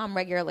calling mom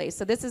regularly.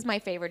 So this is my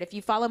favorite. If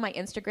you follow my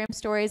Instagram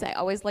stories, I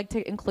always like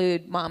to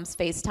include mom's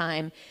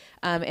FaceTime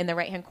in the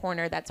right-hand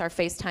corner. That's our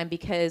FaceTime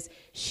because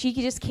she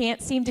just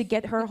can't seem to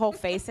get her whole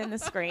face in the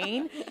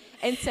screen.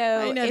 And so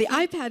I know the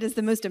iPad is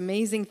the most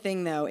amazing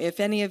thing, though. If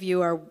any of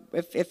you are,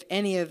 if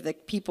any of the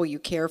people you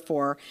care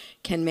for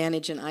can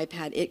manage an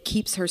iPad, it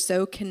keeps her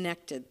so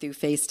connected through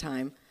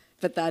FaceTime.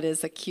 But that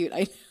is a cute.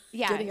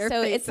 Yeah,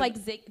 so it's like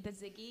the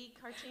Ziggy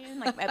cartoon,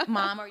 like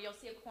mom, or you'll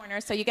see a corner.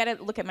 So you got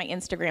to look at my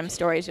Instagram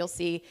stories. You'll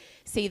see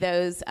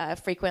those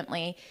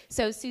frequently.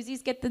 So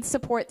Susie's get the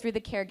support through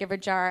the caregiver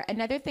jar.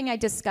 Another thing I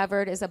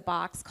discovered is a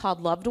box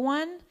called Loved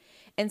One.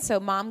 And so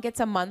mom gets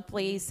a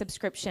monthly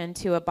subscription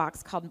to a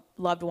box called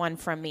Loved One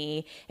from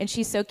me. And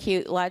she's so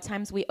cute. A lot of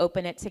times we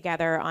open it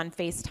together on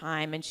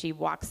FaceTime and she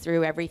walks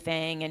through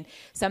everything. And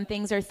some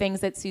things are things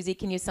that Susie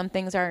can use. Some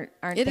things aren't.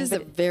 It is a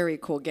very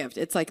cool gift.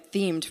 It's like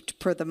themed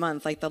per the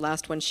month. Like the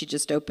last one she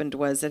just opened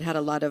it had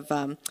a lot of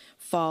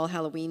fall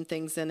Halloween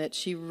things in it.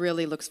 She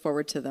really looks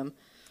forward to them.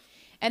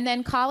 And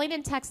then calling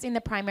and texting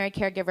the primary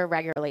caregiver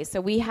regularly. So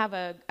we have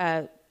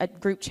a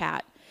group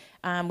chat.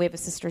 We have a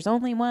sisters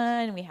only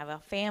one. We have a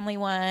family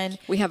one.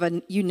 We have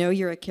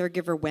you're a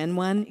caregiver when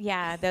one.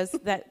 Yeah,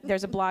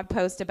 there's a blog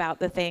post about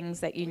the things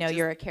that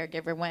you're a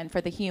caregiver when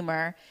for the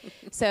humor.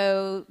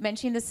 So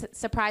mentioning the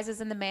surprises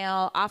in the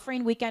mail,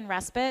 offering weekend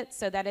respite.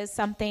 So that is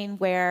something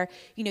where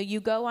you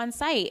go on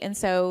site. And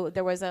so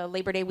there was a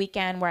Labor Day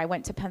weekend where I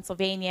went to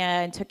Pennsylvania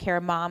and took care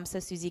of mom so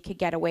Susie could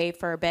get away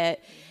for a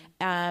bit.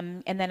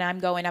 And then I'm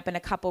going up in a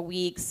couple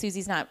weeks.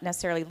 Susie's not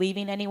necessarily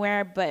leaving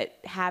anywhere, but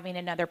having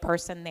another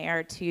person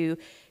there to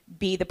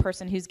be the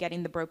person who's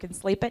getting the broken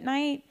sleep at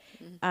night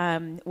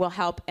will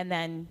help. And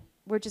then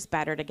we're just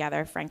better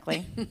together,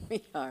 frankly.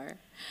 We are.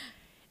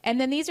 And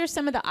then these are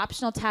some of the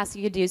optional tasks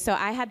you could do. So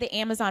I had the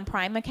Amazon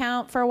Prime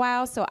account for a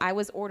while, so I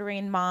was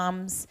ordering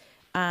mom's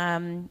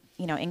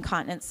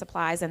incontinence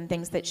supplies and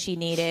things that she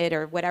needed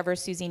or whatever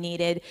Susie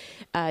needed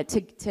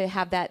to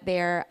have that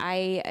there.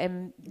 I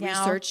am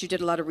now... Research. You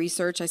did a lot of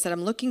research. I said,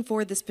 I'm looking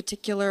for this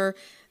particular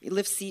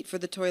lift seat for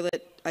the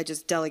toilet. I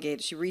just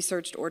delegated. She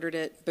researched, ordered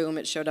it. Boom,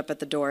 it showed up at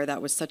the door.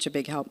 That was such a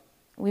big help.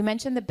 We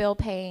mentioned the bill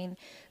paying,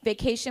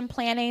 vacation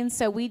planning.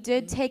 So we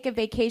did take a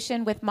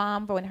vacation with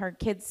mom when her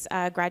kids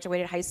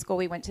graduated high school.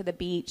 We went to the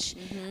beach.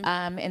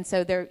 And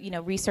so they're,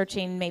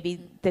 researching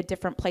maybe the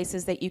different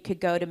places that you could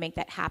go to make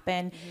that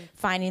happen,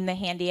 finding the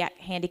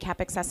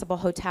handicap accessible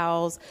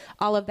hotels,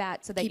 all of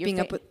that. So that keeping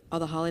up with all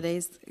the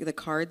holidays, the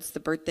cards, the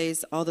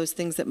birthdays, all those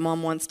things that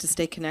mom wants to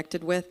stay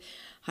connected with.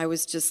 I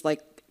was just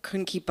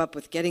couldn't keep up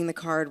with getting the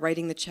card,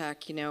 writing the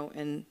check,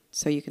 and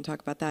so you can talk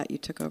about that. You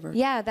took over.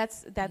 Yeah,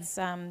 that's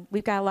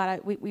we've got a lot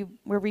of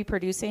we're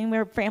reproducing.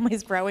 We're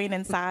families growing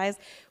in size.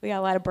 We got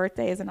a lot of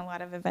birthdays and a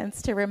lot of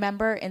events to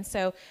remember, and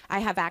so I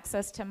have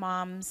access to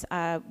mom's.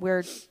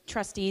 We're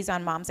trustees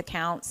on mom's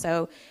account,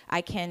 so I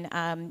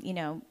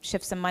can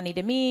shift some money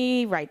to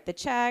me, write the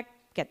check,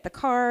 get the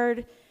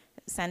card,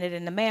 send it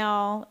in the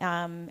mail,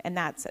 and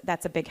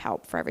that's a big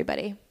help for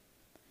everybody.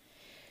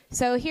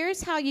 So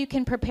here's how you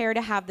can prepare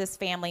to have this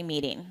family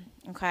meeting,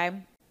 okay?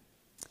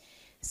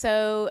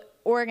 So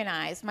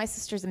organize. My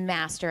sister's a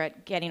master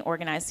at getting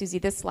organized. Susie,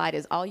 this slide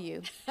is all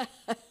you.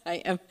 I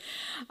am.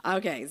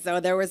 Okay, so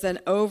there was an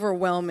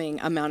overwhelming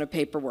amount of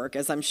paperwork,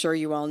 as I'm sure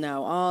you all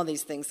know. All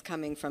these things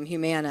coming from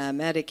Humana,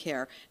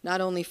 Medicare, not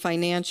only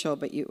financial,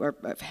 but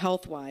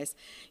health-wise.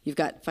 You've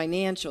got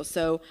financial.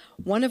 So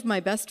one of my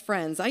best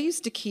friends, I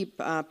used to keep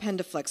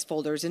Pendaflex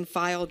folders in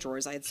file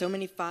drawers. I had so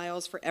many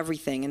files for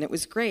everything, and it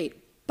was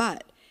great.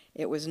 But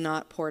it was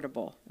not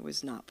portable. It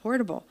was not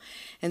portable.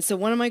 And so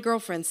one of my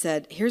girlfriends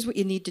said, here's what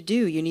you need to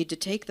do. You need to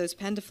take those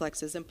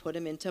Pendaflexes and put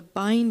them into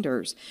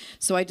binders.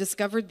 So I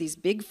discovered these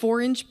big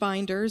 4-inch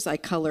binders. I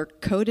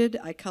color-coded.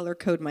 I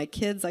color-code my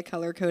kids. I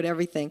color-code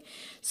everything.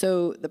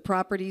 So the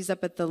properties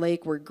up at the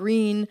lake were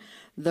green.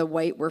 The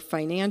white were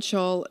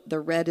financial. The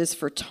red is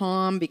for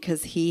Tom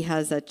because he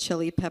has a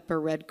chili pepper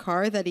red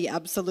car that he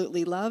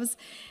absolutely loves.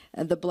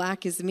 And the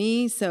black is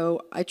me.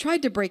 So I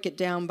tried to break it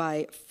down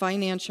by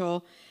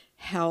financial,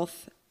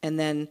 health, and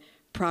then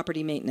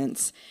property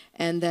maintenance.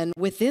 And then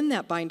within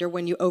that binder,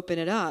 when you open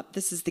it up,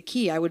 this is the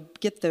key. I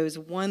would get those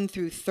 1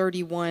 through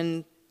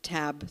 31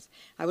 tabs.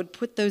 I would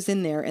put those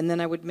in there, and then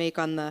I would make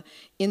on the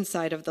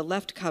inside of the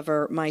left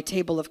cover my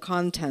table of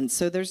contents.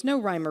 So there's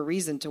no rhyme or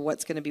reason to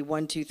what's going to be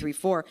 1, 2, 3,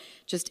 4.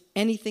 Just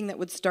anything that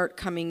would start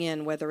coming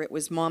in, whether it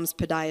was mom's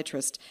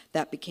podiatrist,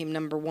 that became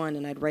number 1,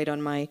 and I'd write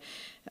on my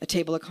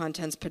table of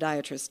contents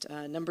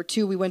podiatrist. Number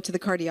 2, we went to the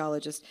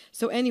cardiologist.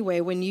 So anyway,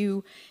 when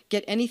you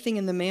get anything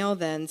in the mail,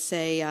 then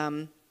say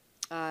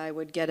I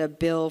would get a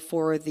bill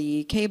for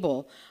the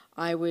cable.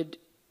 I would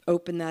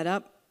open that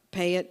up,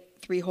 pay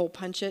it, 3-hole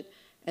punch it,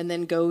 and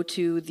then go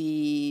to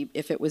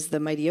if it was the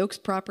Mighty Oaks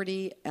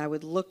property, I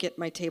would look at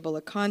my table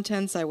of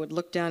contents. I would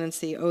look down and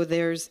see,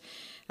 there's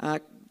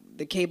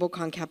the cable,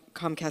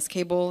 Comcast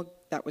cable.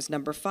 That was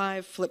number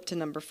 5. Flip to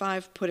number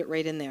 5, put it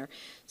right in there.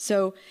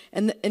 So,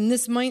 and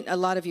this a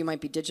lot of you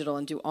might be digital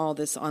and do all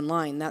this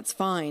online. That's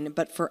fine.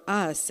 But for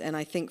us, and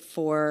I think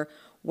for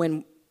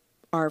when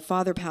our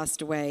father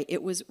passed away,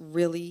 it was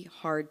really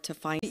hard to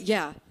find,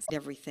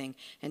 everything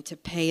and to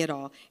pay it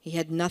all. He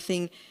had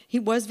nothing. He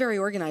was very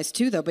organized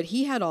too, though, but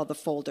he had all the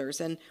folders,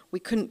 and we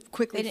couldn't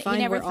quickly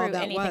find where all that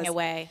was. He never threw anything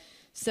away.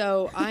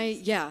 So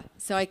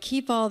I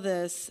keep all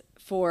this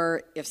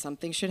for if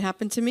something should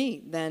happen to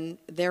me, then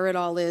there it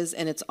all is,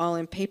 and it's all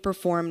in paper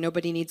form.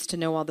 Nobody needs to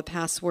know all the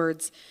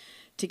passwords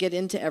to get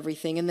into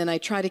everything. And then I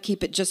try to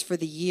keep it just for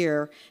the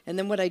year. And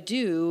then what I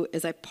do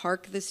is I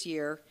park this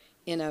year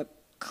in a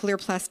clear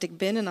plastic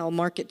bin, and I'll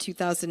mark it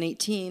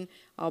 2018.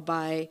 I'll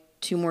buy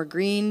 2 more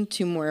green,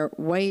 2 more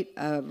white,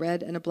 a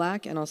red, and a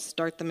black, and I'll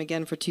start them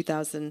again for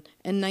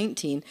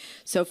 2019.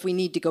 So if we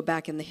need to go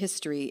back in the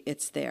history,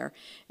 it's there.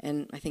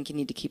 And I think you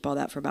need to keep all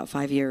that for about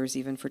 5 years,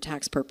 even for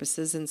tax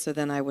purposes. And so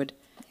then I would,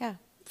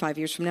 5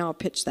 years from now, I'll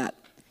pitch that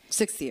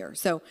 6th year.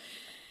 So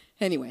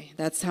anyway,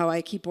 that's how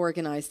I keep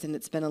organized, and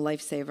it's been a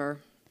lifesaver.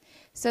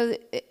 So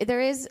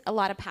there is a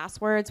lot of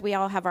passwords. We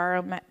all have our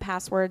own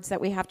passwords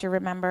that we have to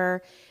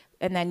remember.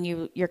 And then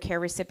your care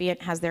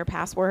recipient has their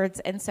passwords.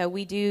 And so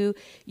we do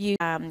use,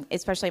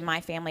 especially in my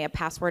family, a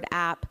password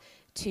app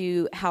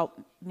to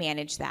help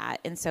manage that.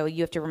 And so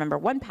you have to remember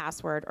one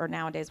password, or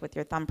nowadays with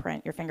your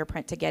thumbprint, your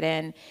fingerprint, to get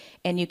in,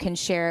 and you can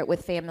share it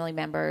with family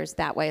members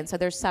that way. And so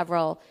there's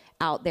several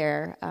out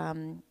there.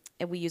 And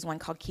we use one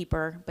called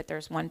Keeper, but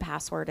there's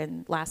 1Password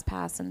and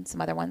LastPass and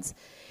some other ones.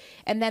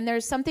 And then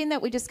there's something that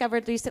we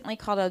discovered recently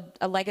called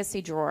a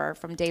legacy drawer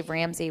from Dave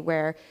Ramsey,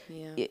 where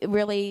it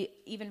really,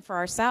 even for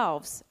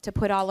ourselves, to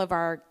put all of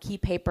our key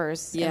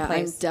papers in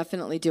place. I'm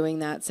definitely doing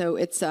that. So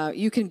it's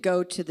you can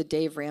go to the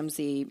Dave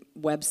Ramsey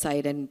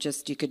website and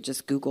you could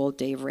just Google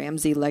Dave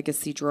Ramsey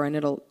legacy drawer, and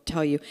it'll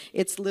tell you.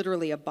 It's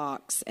literally a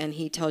box, and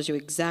he tells you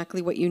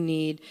exactly what you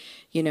need,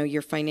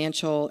 your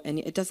financial, and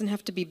it doesn't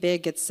have to be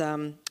big. It's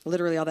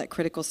literally all that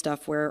critical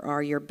stuff. Where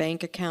are your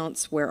bank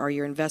accounts? Where are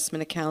your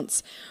investment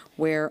accounts?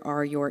 Where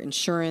are your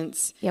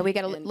insurance? Yeah, we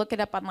got to look it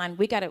up online.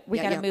 We got to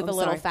move a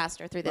little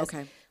faster through this,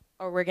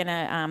 or we're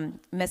gonna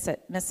miss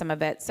some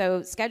of it.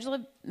 So schedule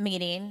a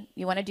meeting.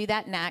 You want to do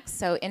that next.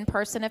 So in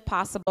person if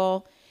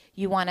possible.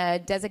 You want to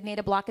designate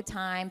a block of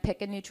time,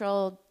 pick a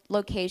neutral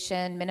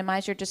location,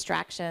 minimize your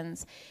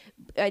distractions,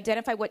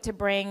 identify what to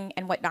bring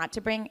and what not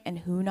to bring, and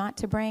who not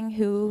to bring.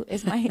 Who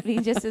might be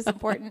just as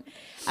important.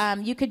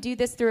 You could do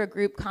this through a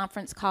group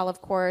conference call,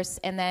 of course,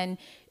 and then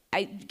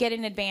I get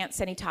in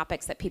advance any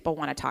topics that people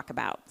want to talk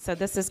about. So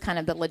this is kind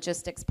of the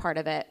logistics part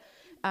of it.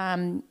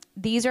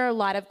 These are a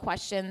lot of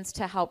questions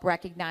to help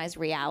recognize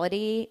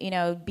reality,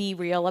 be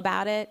real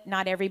about it.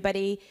 Not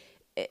everybody,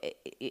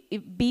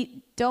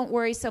 don't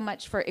worry so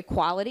much for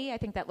equality. I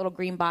think that little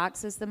green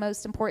box is the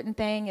most important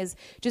thing, is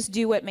just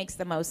do what makes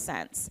the most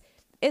sense.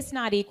 It's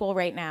not equal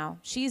right now.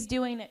 She's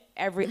doing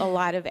a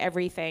lot of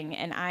everything,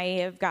 and I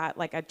have got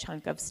like a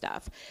chunk of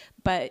stuff.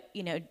 But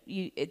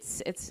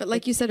it's. But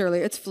like you said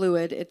earlier, it's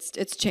fluid.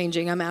 It's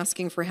changing. I'm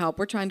asking for help.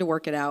 We're trying to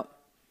work it out.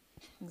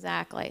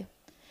 Exactly.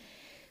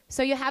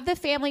 So you have the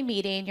family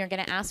meeting. You're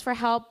going to ask for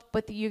help,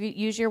 but you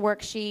use your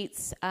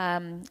worksheets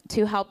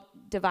to help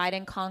divide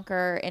and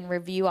conquer and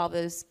review all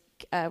those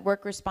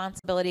work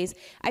responsibilities.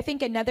 I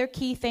think another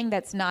key thing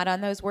that's not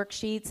on those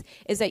worksheets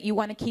is that you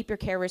want to keep your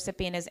care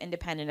recipient as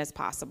independent as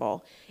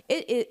possible.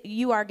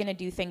 You are going to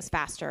do things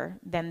faster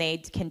than they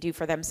can do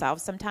for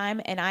themselves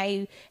sometime, and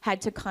I had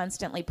to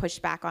constantly push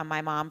back on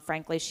my mom.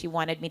 Frankly, she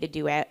wanted me to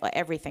do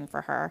everything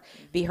for her,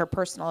 be her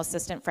personal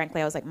assistant.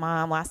 Frankly, I was like,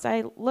 Mom, last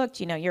I looked,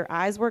 your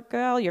eyes work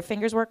well, your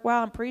fingers work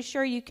well. I'm pretty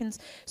sure you can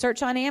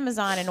search on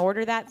Amazon and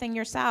order that thing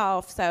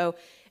yourself. So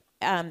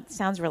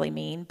sounds really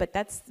mean, but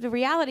that's the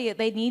reality.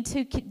 They need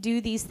to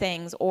do these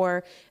things,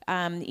 or,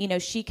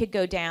 she could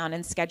go down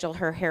and schedule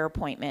her hair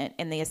appointment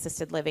in the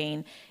assisted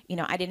living.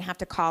 I didn't have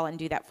to call and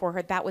do that for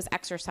her. That was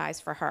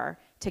exercise for her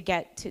to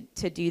get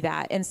to do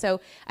that. And so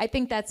I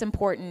think that's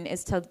important,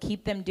 is to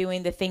keep them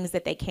doing the things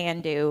that they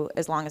can do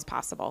as long as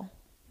possible.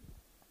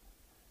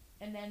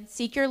 And then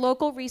seek your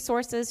local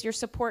resources, your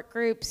support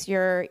groups,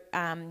 your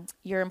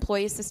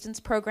employee assistance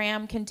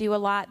program can do a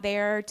lot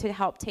there to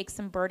help take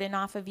some burden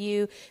off of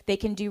you. They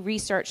can do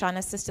research on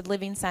assisted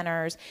living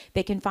centers.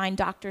 They can find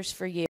doctors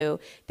for you.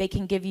 They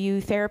can give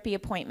you therapy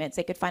appointments.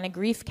 They could find a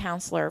grief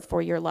counselor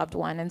for your loved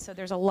one. And so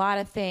there's a lot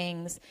of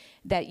things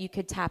that you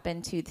could tap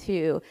into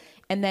too.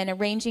 And then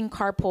arranging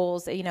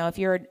carpools, if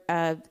you're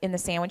in the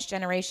sandwich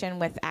generation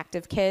with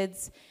active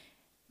kids,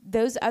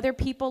 those other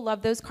people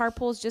love those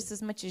carpools just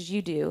as much as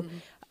you do.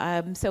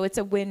 Mm-hmm. So it's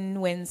a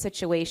win-win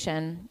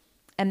situation.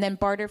 And then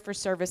barter for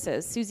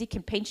services. Susie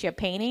can paint you a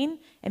painting,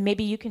 and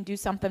maybe you can do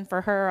something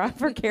for her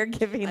for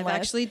caregiving. I've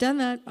actually done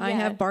that. Yeah. I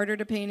have bartered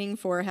a painting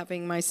for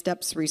having my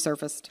steps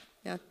resurfaced.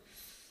 Yeah.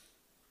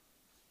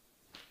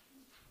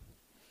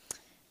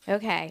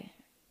 Okay.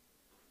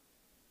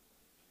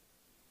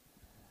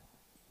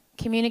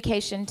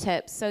 Communication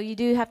tips. So you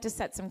do have to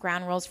set some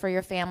ground rules for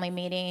your family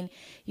meeting.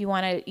 You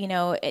want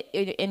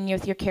to, and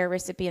with your care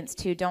recipients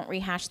too, don't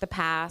rehash the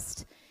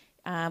past.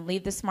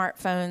 Leave the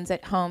smartphones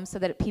at home so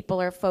that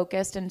people are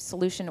focused and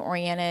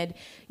solution-oriented.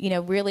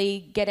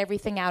 Really get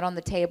everything out on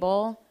the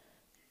table.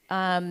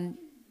 And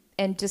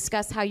and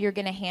discuss how you're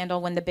going to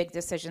handle when the big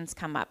decisions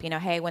come up.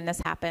 Hey, when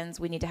this happens,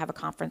 we need to have a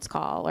conference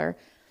call.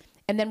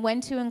 And then when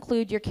to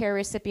include your care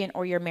recipient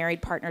or your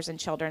married partners and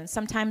children.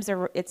 Sometimes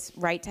it's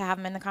right to have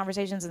them in the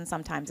conversations, and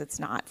sometimes it's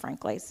not,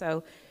 frankly.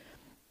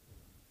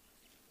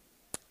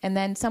 And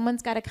then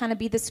someone's got to kind of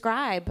be the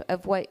scribe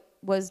of what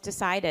was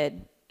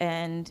decided,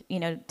 and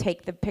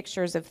take the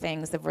pictures of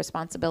things, of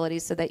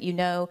responsibilities, so that you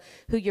know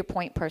who your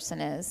point person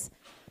is.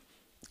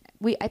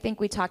 I think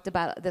we talked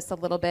about this a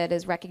little bit,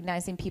 is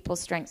recognizing people's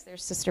strengths.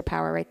 There's sister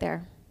power right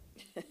there.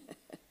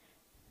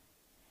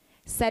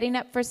 Setting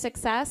up for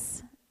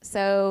success.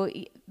 So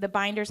the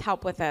binders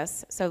help with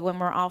this. So when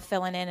we're all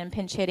filling in and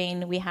pinch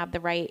hitting, we have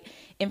the right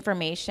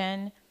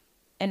information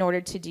in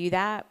order to do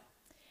that.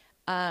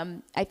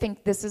 I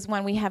think this is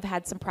one we have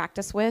had some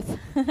practice with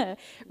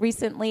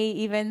recently,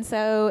 even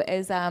so,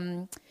 is,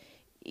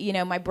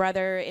 my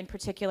brother in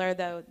particular,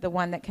 the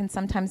one that can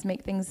sometimes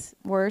make things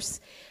worse.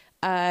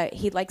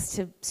 He likes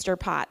to stir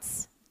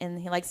pots, and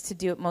he likes to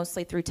do it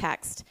mostly through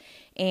text.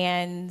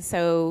 And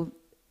so,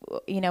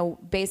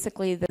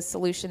 basically the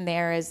solution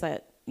there is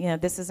that,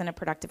 this isn't a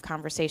productive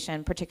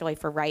conversation, particularly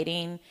for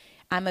writing.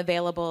 I'm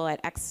available at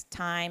X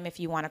time if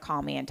you want to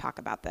call me and talk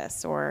about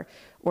this, or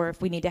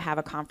if we need to have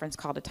a conference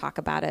call to talk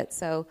about it.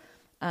 So,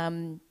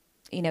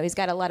 he's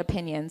got a lot of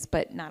opinions,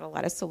 but not a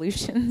lot of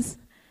solutions.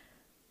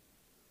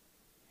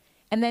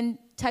 And then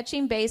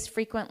touching base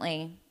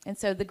frequently. And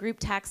so the group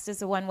text is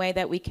the one way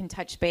that we can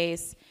touch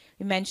base.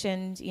 We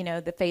mentioned,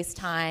 the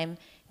FaceTime,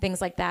 things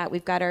like that.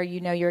 We've got our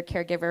You're a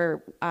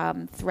Caregiver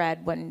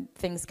thread when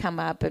things come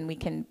up, and we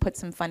can put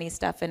some funny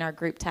stuff in our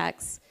group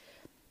text.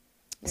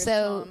 There's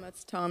Tom.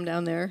 That's Tom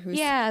down there. Who's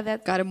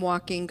got him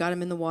walking, got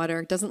him in the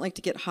water. Doesn't like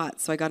to get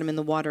hot, so I got him in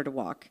the water to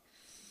walk.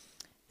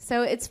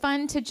 So it's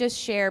fun to just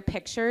share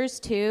pictures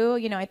too.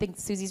 I think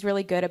Susie's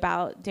really good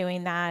about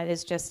doing that.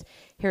 Is just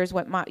here's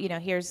what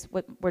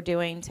we're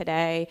doing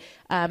today.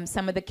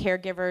 Some of the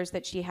caregivers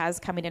that she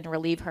has coming in to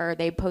relieve her,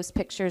 they post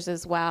pictures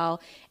as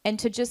well. And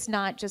to just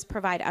not just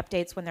provide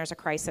updates when there's a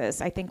crisis.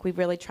 I think we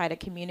really try to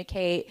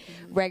communicate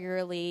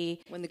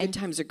regularly. When the good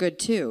times are good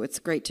too, it's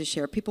great to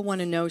share. People want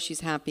to know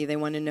she's happy. They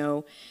want to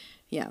know,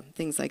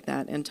 things like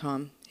that. And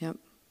Tom, yep.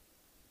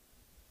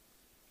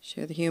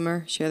 Share the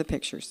humor, share the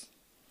pictures.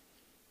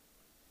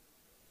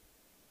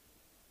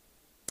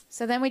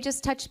 So then we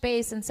just touch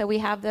base, and so we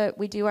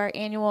do our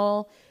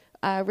annual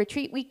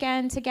retreat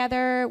weekend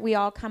together. We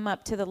all come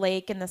up to the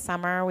lake in the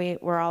summer.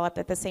 We're all up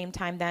at the same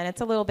time then.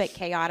 It's a little bit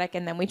chaotic,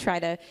 and then we try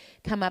to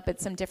come up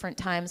at some different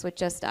times with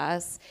just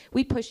us.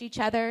 We push each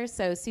other.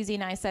 So Susie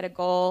and I set a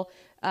goal.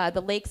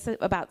 The lake's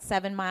about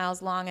 7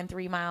 miles long and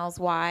 3 miles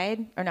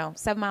wide. Or no,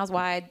 7 miles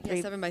wide.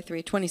 7 by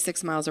 3,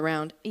 26 miles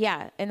around.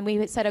 Yeah, and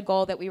we set a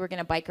goal that we were going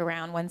to bike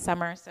around one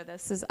summer. So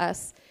this is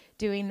us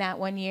doing that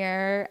one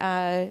year.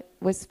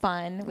 Was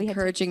fun.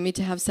 Encouraging me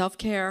to have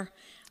self-care.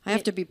 I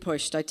have to be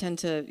pushed. I tend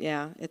to,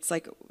 it's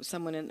like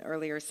someone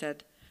earlier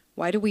said,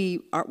 why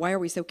are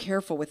we so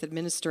careful with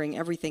administering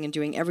everything and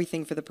doing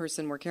everything for the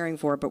person we're caring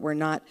for, but we're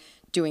not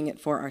doing it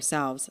for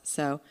ourselves?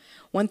 So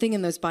one thing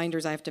in those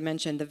binders I have to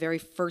mention, the very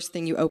first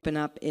thing you open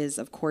up is,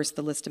 of course,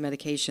 the list of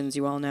medications.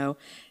 You all know.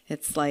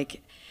 It's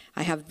like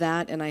I have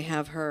that, and I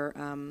have her,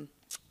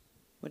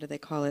 what do they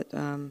call it?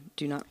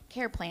 Do not...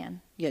 Care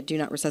plan. Yeah, do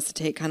not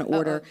resuscitate kind of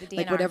order. The DNR.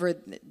 Like whatever,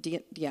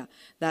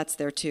 that's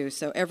there too.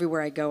 So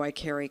everywhere I go, I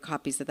carry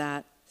copies of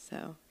that.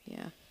 So,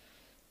 yeah.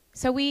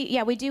 So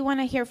we do want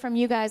to hear from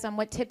you guys on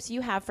what tips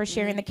you have for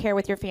sharing the care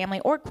with your family,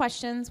 or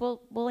questions.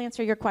 We'll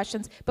answer your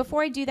questions.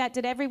 Before I do that,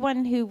 did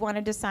everyone who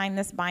wanted to sign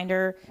this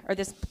binder or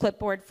this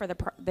clipboard for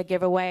the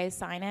giveaway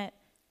sign it?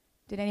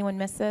 Did anyone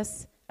miss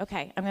this?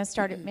 Okay, I'm going to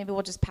start it. Maybe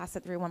we'll just pass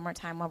it through one more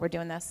time while we're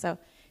doing this. So,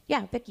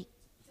 yeah, Vicki.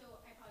 So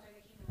I apologize,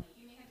 I came in late.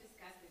 You may have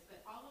discussed this,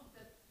 but all of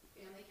the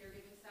family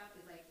caregiving stuff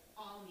is like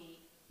all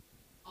me,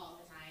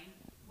 all the time.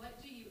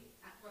 What do you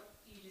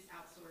just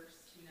outsource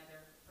to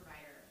another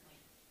provider?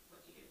 Like, what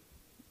do you do?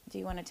 Do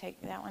you want to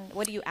take that one?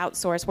 What do you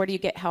outsource? Where do you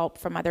get help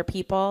from other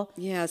people?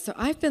 Yeah, so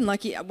I've been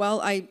lucky. Well,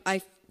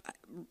 I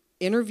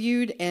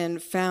interviewed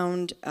and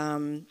found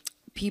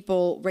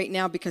people right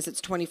now, because it's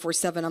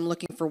 24/7. I'm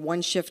looking for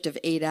one shift of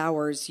 8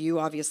 hours. You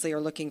obviously are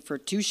looking for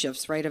two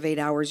shifts, right, of 8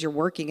 hours. You're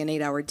working an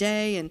 8-hour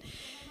day, and My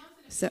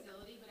mom's so. in a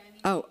facility, but I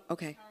mean, Oh,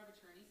 okay. power of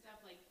attorney stuff,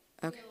 like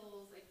Okay.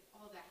 bills, like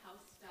all the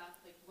house stuff.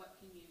 Like,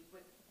 what do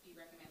you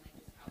recommend?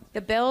 Like, just outsource?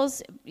 The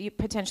bills,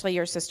 potentially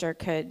your sister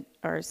could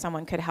or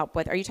someone could help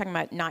with. Are you talking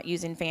about not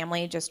using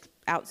family, just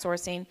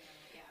outsourcing?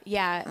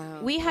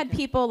 Yeah, we had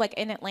people like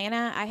in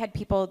Atlanta. I had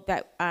people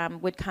that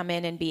would come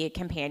in and be a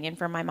companion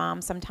for my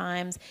mom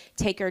sometimes,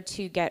 take her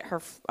to get her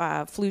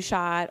flu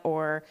shot,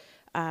 or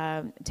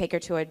take her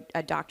to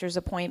a doctor's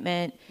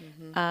appointment.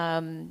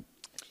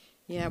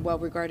 Yeah, well,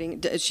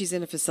 regarding, she's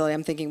in a facility,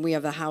 I'm thinking we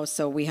have the house,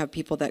 so we have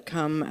people that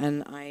come,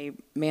 and I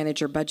manage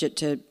her budget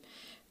to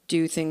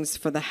do things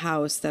for the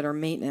house that are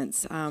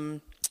maintenance.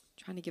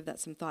 Trying to give that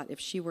some thought. If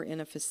she were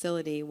in a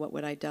facility, what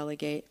would I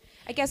delegate?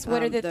 I guess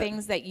what are the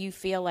things that you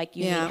feel like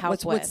you need help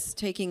with? What's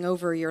taking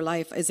over your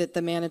life? Is it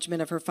the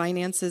management of her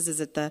finances?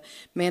 Is it the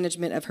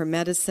management of her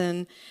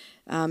medicine?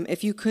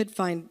 If you could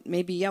find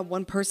maybe,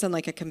 one person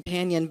like a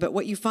companion, but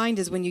what you find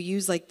is when you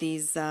use like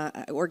these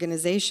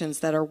organizations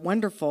that are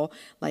wonderful,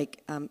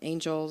 like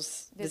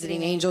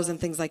visiting angels and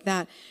things like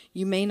that,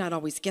 you may not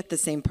always get the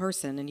same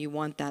person, and you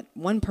want that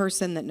one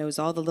person that knows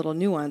all the little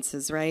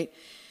nuances, right?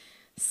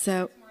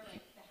 So It's more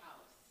like the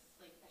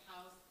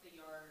house, the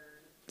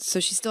yard. so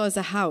she still has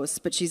a house,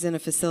 but she's in a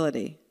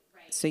facility.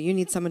 Right. So you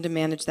need someone to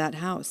manage that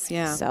house,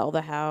 yeah. Sell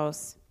the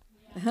house.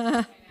 I know.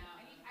 Actually,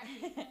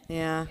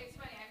 Yeah, it's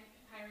funny. I'm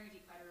hiring a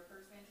declutterer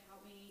person to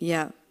help me.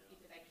 yeah,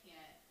 Because I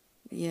can't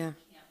yeah.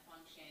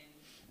 function,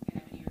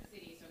 and I'm in New York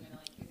City, so I'm gonna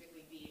like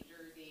physically be in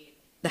Jersey.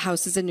 The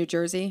house is in New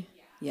Jersey?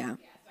 Yeah. Yeah. So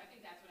I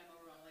think that's what I'm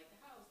overwhelmed. Like the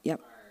house. Yep,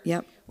 The car.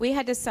 yep. We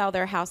had to sell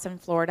their house in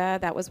Florida.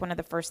 That was one of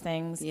the first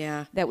things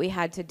Yeah. that we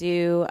had to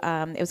do.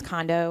 It was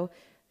condo.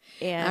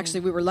 And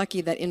Actually, we were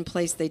lucky that in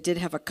place they did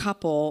have a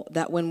couple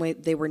that when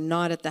they were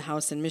not at the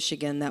house in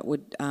Michigan that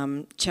would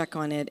check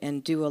on it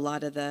and do a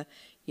lot of the,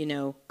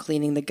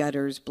 cleaning the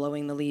gutters,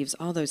 blowing the leaves,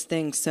 all those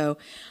things. So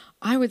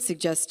I would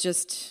suggest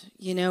just,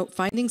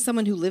 finding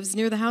someone who lives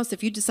near the house.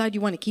 If you decide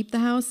you want to keep the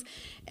house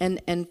and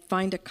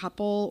find a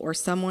couple or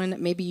someone,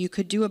 maybe you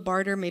could do a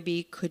barter.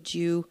 Maybe could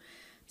you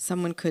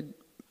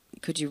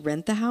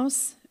rent the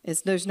house?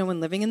 There's no one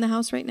living in the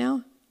house right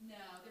now? No,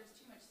 there's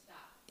too much stuff.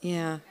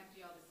 Yeah.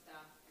 Empty all the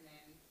stuff, and then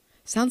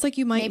Sounds like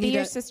you might maybe need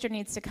your a... sister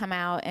needs to come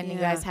out and you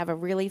Yeah. guys have a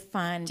really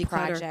fun Declutter.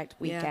 project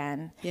Yeah.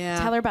 weekend. Yeah.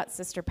 Tell her about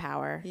Sister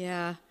Power.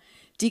 Yeah.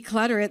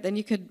 Declutter it, then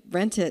you could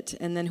rent it.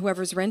 And then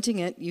whoever's renting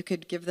it, you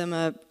could give them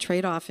a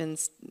trade-off in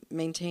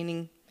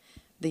maintaining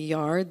the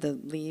yard, the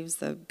leaves,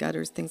 the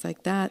gutters, things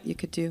like that. You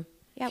could do.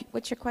 Yeah,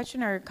 what's your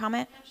question or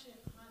comment? Actually,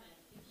 a comment.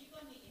 If you go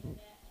on the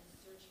internet and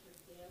search for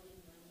daily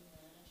money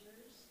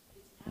managers,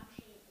 it's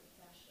actually a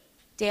profession.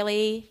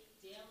 Daily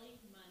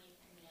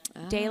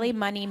Daily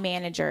money managers.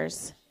 managers.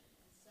 And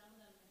some of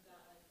them have got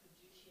like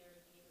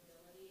fiduciary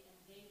capability, and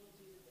they will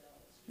do the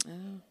bills.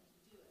 Oh,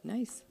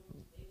 nice.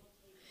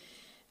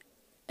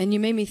 And you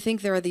made me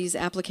think there are these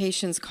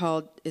applications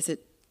called, is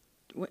it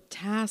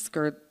Task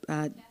or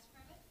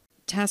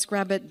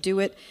TaskRabbit, Do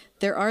It.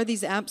 There are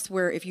these apps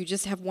where if you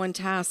just have one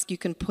task, you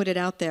can put it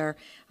out there.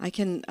 I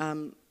can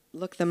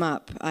look them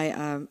up.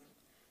 What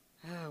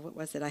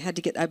was it? I had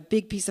to get a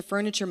big piece of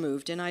furniture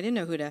moved, and I didn't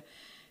know who to.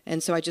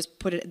 And so I just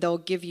put it. They'll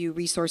give you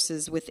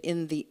resources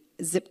within the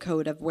zip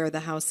code of where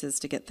the house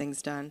is to get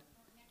things done.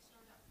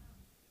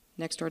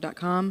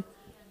 Nextdoor.com.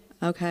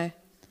 Okay.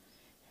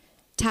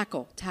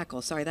 Tackle.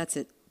 Sorry, that's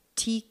it.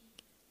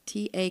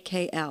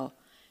 TAKL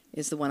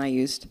is the one I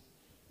used.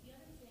 The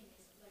other thing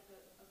is like there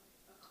are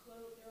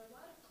a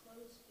lot of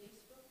closed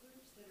Facebook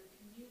groups that are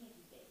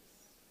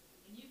community-based.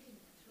 And you can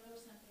throw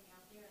something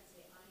out there and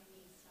say, I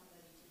need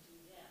somebody to do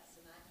this.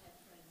 And I've had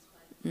friends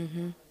find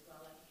that as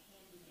well, like a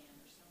handyman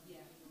or someone to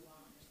do the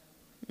lawn or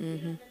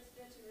something.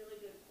 That's a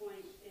really good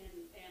point,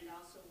 and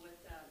also with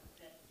that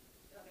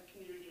other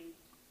community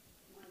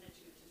one that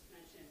you just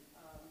mentioned,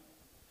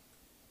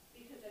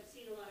 because I've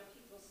seen a lot of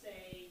people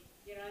say,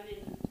 I'm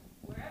in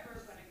wherever,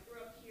 but I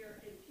grew up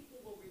here, and people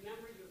will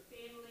remember your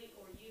family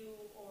or you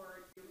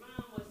or your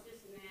mom was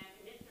this and that,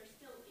 and if they're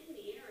still in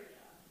the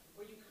area,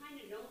 or you kind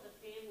of know the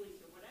families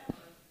or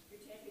whatever, you're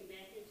tapping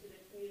back into the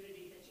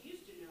community that you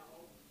used to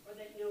know, or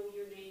that know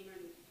your name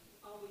and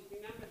always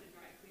remember the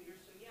dry cleaner.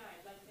 So yeah,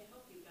 I'd like to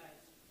help you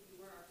guys. You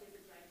were our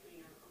favorite dry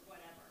cleaner or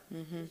whatever.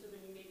 Mm-hmm. So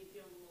then you maybe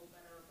feel a little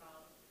better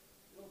about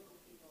local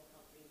people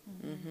helping.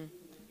 Mm-hmm.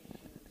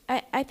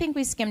 I think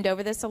we skimmed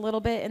over this a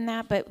little bit in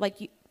that, but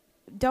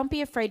don't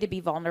be afraid to be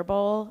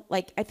vulnerable.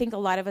 I think a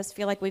lot of us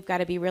feel like we've got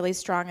to be really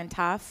strong and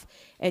tough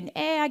and,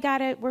 I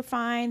got it, we're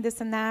fine, this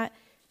and that.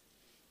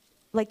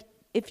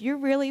 If you're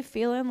really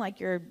feeling like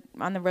you're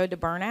on the road to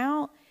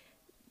burnout,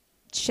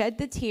 shed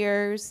the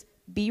tears,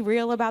 be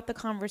real about the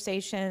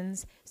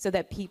conversations so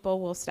that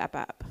people will step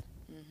up. I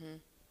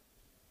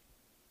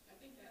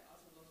think that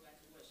also goes back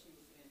to what she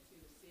was saying too,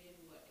 seeing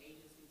what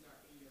agencies are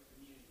in your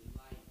community.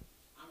 Like,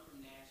 I'm from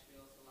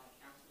Nashville, so like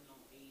Counseling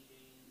on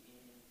Aging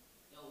and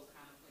those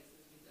kind of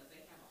places, because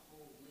they have a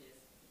whole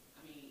list.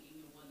 I mean,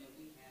 even the one that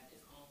we have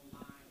is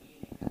online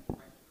and they have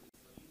directories,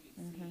 so you can see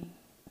who can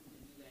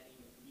do that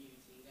in your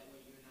community. That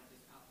way you're not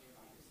just out there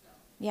by yourself.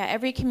 Yeah,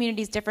 every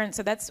community is different.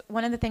 So that's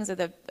one of the things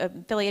that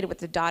affiliated with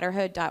the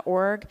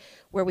daughterhood.org,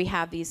 where we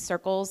have these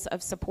circles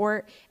of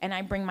support. And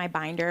I bring my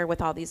binder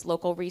with all these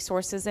local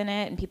resources in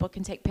it, and people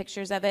can take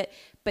pictures of it.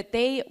 But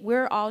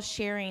we're all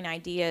sharing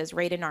ideas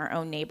right in our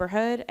own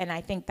neighborhood. And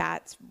I think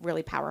that's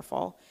really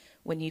powerful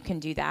when you can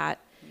do that.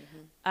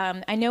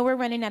 I know we're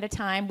running out of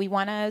time. We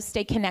want to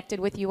stay connected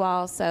with you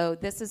all, so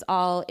this is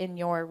all in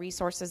your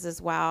resources as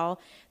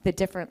well, the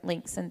different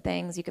links and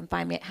things. You can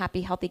find me at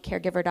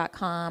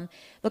happyhealthycaregiver.com.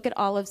 Look at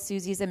all of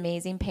Susie's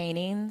amazing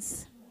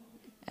paintings.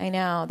 I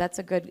know, that's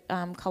a good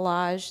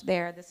collage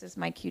there. This is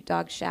my cute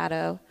dog,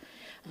 Shadow.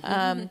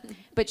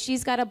 But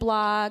she's got a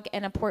blog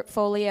and a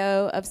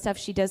portfolio of stuff.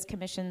 She does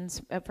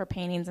commissions for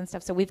paintings and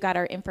stuff, so we've got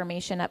our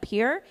information up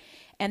here.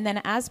 And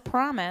then, as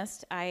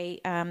promised,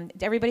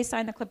 everybody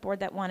signed the clipboard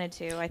that wanted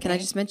to. Can I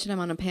just mention I'm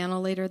on a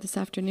panel later this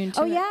afternoon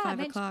too? Oh yeah, at 5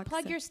 o'clock.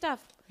 plug your stuff.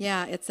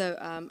 Yeah, it's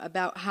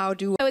about how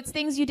do So it's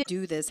things you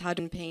do this, how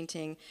do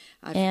painting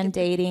and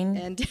dating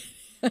and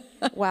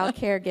while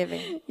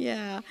caregiving.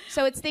 Yeah.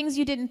 So it's things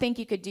you didn't think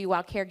you could do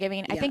while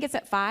caregiving. I think it's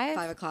at 5.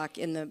 5 o'clock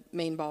in the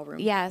main ballroom.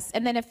 Yes,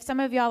 and then if some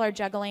of y'all are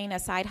juggling a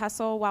side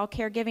hustle while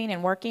caregiving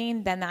and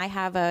working, then I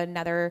have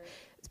another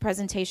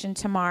presentation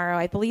tomorrow.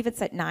 I believe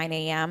it's at 9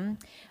 a.m.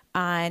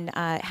 on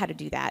how to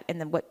do that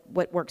and then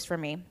what works for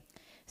me.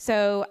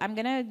 So I'm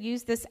going to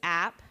use this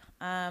app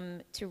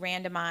to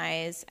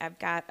randomize. I've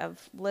got a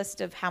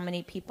list of how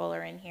many people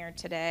are in here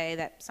today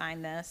that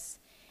signed this.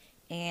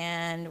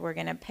 And we're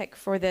going to pick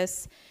for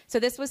this. So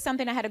this was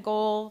something I had a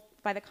goal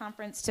by the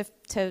conference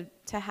to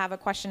have a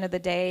question of the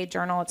day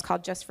journal. It's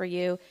called Just For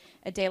You,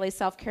 a daily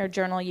self-care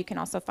journal. You can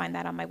also find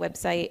that on my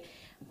website.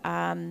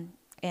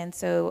 And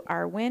so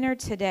our winner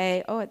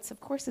today,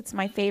 of course, it's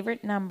my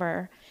favorite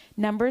number.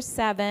 Number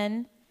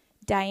 7,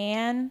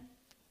 Diane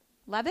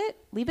Levitt?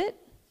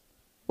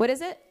 What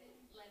is it?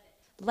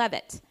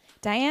 Levitt.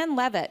 Diane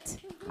Levitt.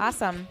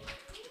 Awesome.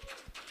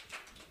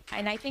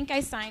 And I think I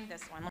signed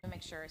this one. Let me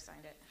make sure I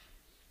signed it.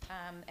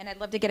 And I'd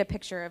love to get a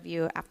picture of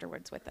you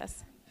afterwards with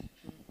us.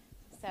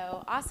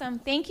 So awesome.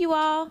 Thank you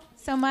all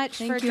so much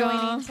for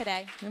joining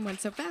today. It went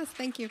so fast.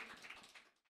 Thank you.